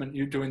assessment,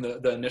 you're doing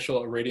the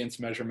initial irradiance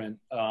measurement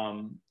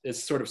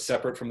is sort of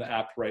separate from the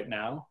app right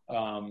now,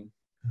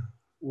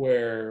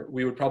 where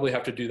we would probably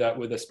have to do that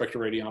with a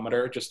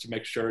spectroradiometer just to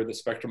make sure the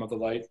spectrum of the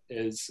light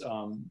is,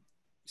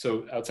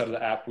 so outside of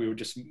the app, we would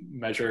just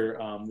measure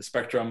the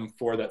spectrum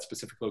for that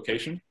specific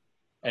location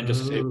and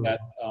just save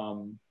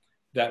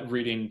that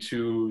reading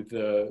to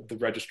the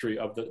registry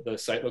of the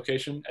site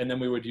location. And then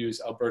we would use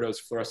Alberto's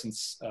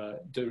fluorescence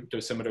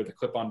dosimeter, the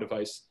clip-on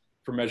device,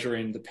 for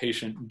measuring the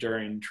patient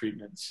during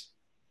treatments.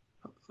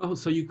 Oh,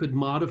 so you could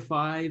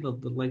modify the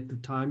length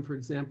of time, for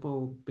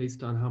example,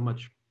 based on how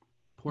much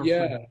porphyrin?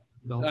 Yeah,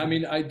 I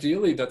mean,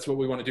 ideally, that's what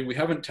we want to do. We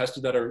haven't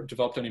tested that or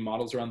developed any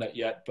models around that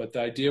yet, but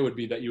the idea would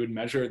be that you would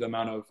measure the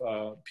amount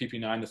of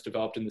PP9 that's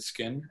developed in the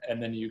skin,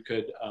 and then you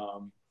could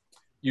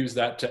use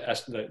that to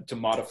estimate, to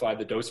modify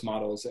the dose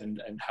models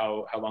and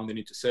how long they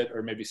need to sit,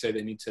 or maybe say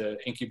they need to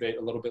incubate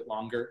a little bit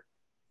longer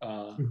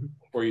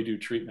before you do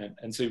treatment.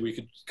 And so we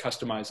could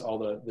customize all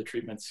the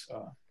treatments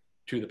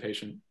to the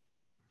patient.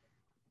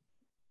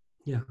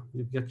 Yeah,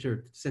 you've got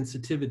your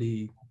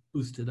sensitivity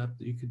boosted up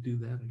that you could do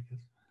that, I guess.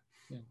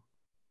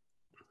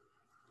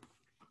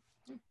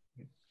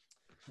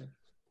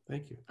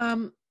 Thank you.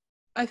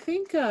 I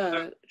think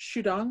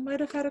Shudong might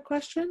have had a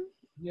question.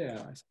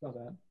 Yeah, I saw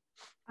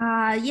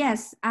that.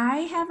 Yes, I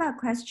have a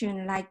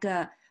question. Like,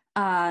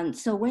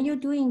 so when you're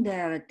doing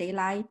the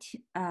daylight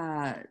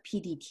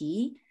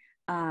PDT,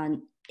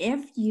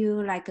 if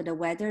you like the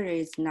weather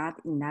is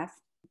not enough,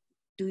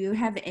 do you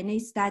have any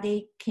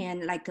study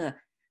can like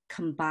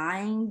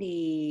combine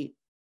the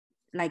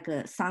like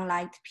a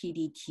sunlight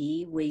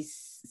PDT with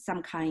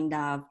some kind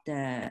of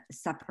the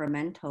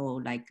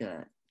supplemental like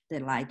the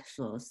light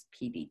source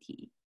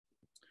PDT?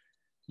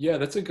 Yeah,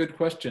 that's a good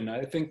question.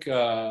 I think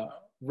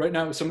right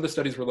now, some of the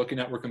studies we're looking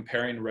at, we're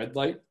comparing red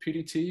light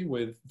PDT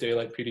with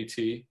daylight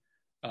PDT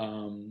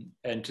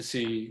and to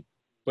see,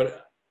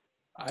 but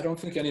I don't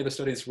think any of the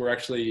studies were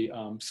actually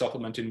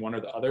supplementing one or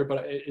the other,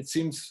 but it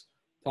seems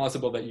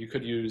plausible that you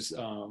could use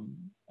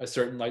a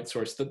certain light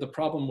source. The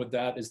problem with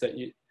that is that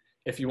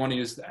if you want to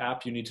use the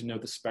app, you need to know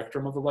the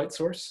spectrum of the light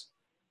source.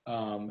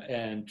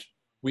 And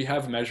we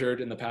have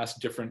measured in the past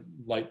different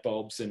light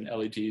bulbs and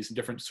LEDs and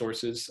different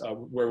sources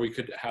where we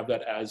could have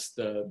that as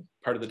the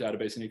part of the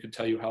database, and it could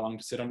tell you how long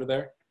to sit under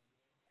there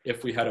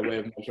if we had a way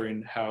of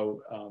measuring how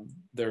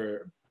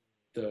the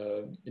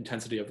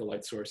intensity of the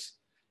light source.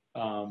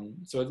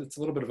 So it's a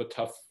little bit of a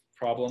tough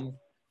problem.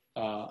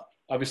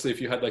 Obviously,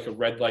 if you had like a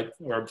red light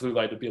or a blue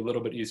light, it'd be a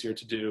little bit easier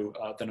to do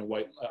than a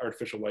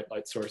artificial white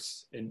light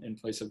source in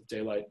place of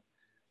daylight.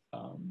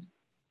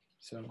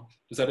 So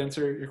does that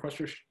answer your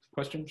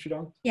question,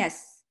 Shudong?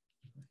 Yes.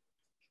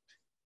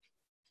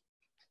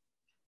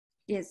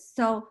 Yes.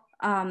 So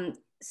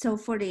so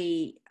for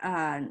the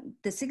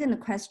second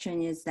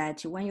question is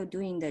that when you're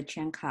doing the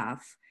Chenkov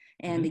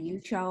and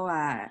you show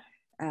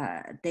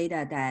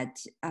data that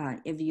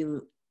if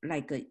you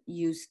like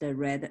use the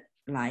red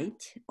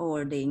light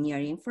or the near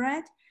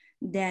infrared,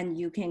 then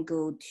you can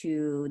go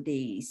to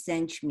the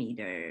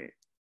centimeter,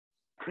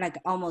 like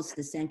almost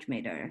the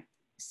centimeter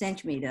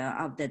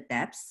of the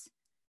depths.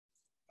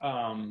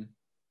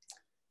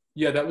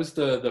 Yeah, that was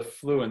the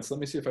fluence. Let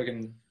me see if I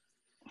can.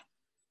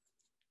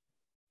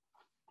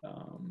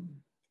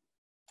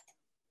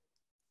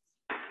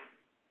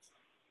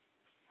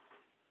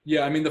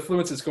 Yeah, I mean, the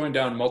fluence is going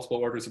down multiple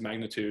orders of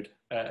magnitude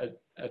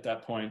at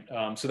that point.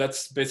 So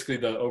that's basically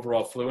the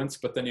overall fluence,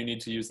 but then you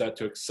need to use that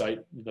to excite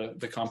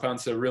the compound.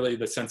 So really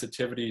the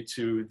sensitivity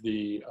to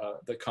the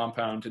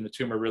compound in the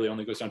tumor really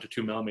only goes down to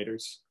 2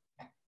 millimeters.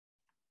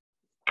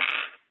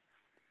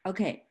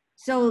 Okay,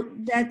 so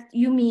that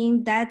you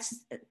mean that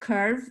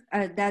curve,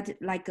 that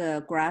like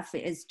a graph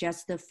is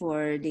just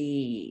for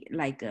the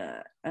like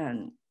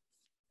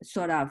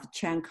sort of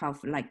chunk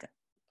of like,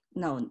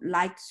 no,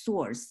 light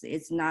source.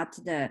 It's not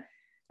the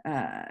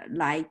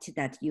light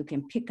that you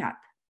can pick up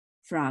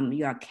from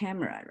your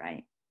camera,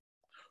 right?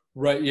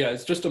 Right, yeah,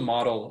 it's just a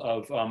model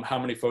of how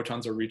many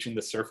photons are reaching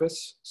the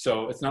surface.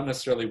 So it's not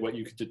necessarily what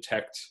you could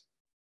detect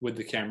with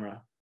the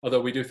camera,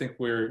 although we do think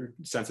we're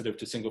sensitive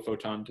to single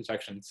photon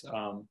detections,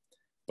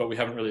 but we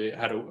haven't really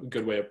had a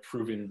good way of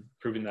proving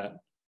that.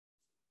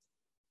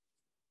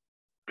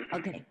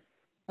 Okay,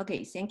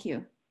 okay, thank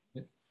you.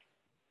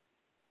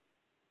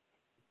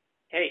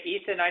 Hey,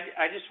 Ethan,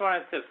 I just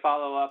wanted to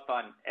follow up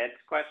on Ed's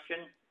question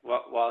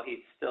while he's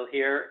still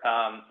here.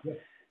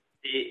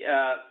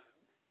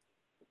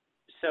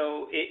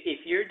 So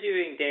if you're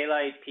doing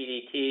daylight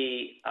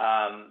PDT,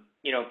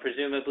 you know,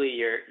 presumably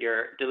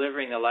you're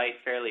delivering the light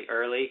fairly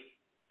early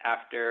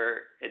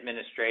after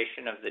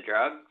administration of the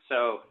drug.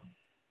 So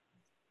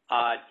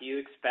do you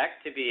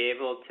expect to be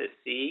able to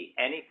see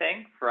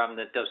anything from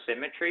the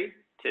dosimetry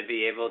to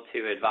be able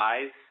to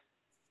advise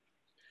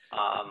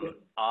on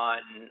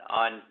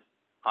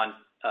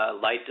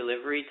light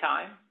delivery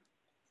time?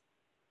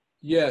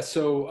 Yeah,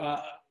 so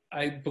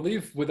I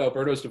believe with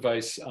Alberto's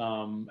device,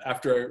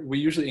 after we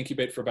usually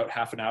incubate for about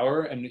half an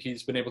hour, and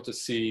he's been able to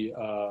see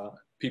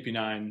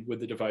PP9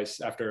 with the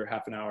device after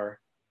half an hour.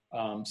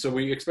 So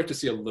we expect to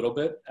see a little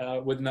bit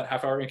within that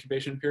half-hour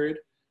incubation period.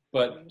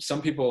 But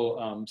some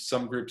people,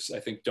 some groups, I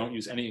think, don't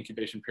use any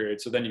incubation period.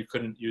 So then you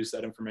couldn't use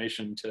that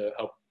information to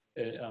help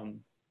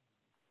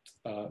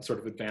sort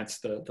of advance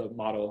the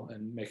model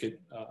and make it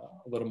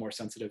a little more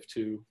sensitive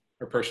to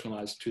or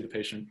personalized to the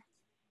patient.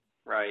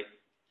 Right.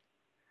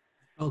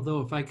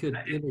 Although if I could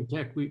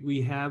interject,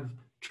 we have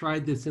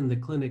tried this in the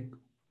clinic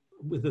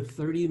with a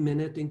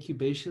 30-minute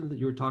incubation that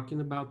you were talking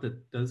about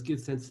that does give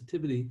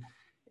sensitivity,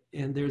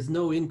 and there's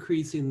no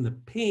increase in the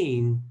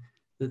pain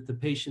that the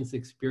patients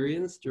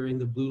experience during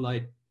the blue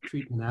light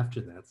treatment after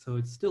that. So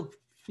it's still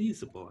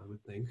feasible, I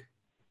would think.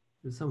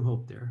 There's some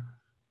hope there.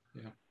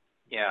 Yeah.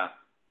 Yeah.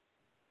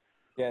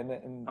 Yeah,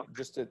 and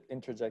just to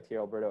interject here,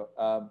 Alberto,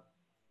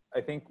 I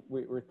think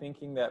we're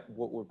thinking that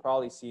what we'll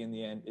probably see in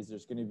the end is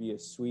there's going to be a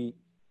sweet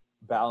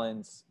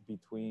balance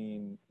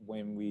between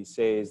when we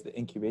say is the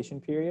incubation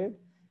period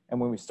and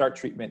when we start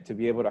treatment, to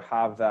be able to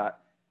have that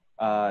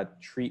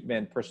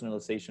treatment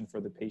personalization for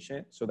the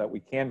patient, so that we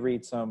can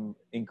read some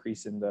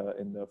increase in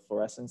the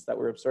fluorescence that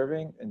we're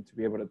observing, and to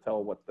be able to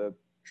tell what the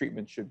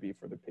treatment should be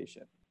for the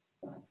patient.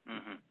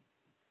 Mm-hmm.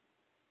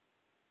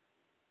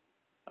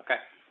 Okay.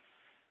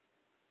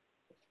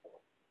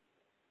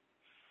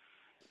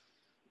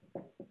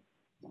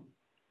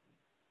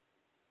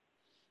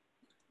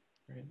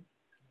 Great.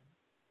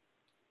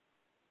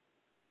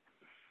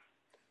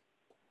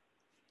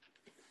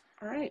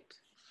 All right.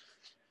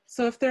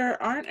 So if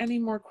there aren't any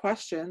more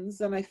questions,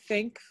 then I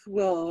think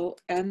we'll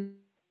end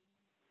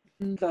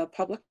the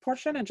public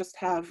portion and just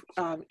have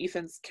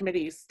Ethan's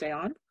committee stay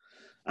on.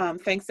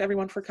 Thanks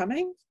everyone for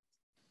coming.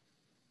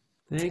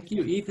 Thank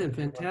you, Ethan.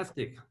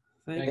 Fantastic.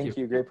 Thank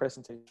you. Great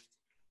presentation.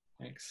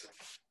 Thanks.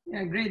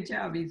 Yeah, great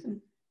job,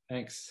 Ethan.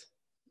 Thanks.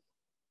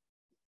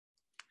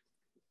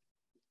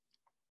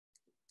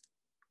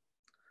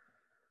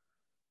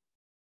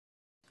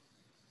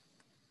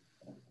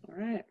 All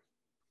right.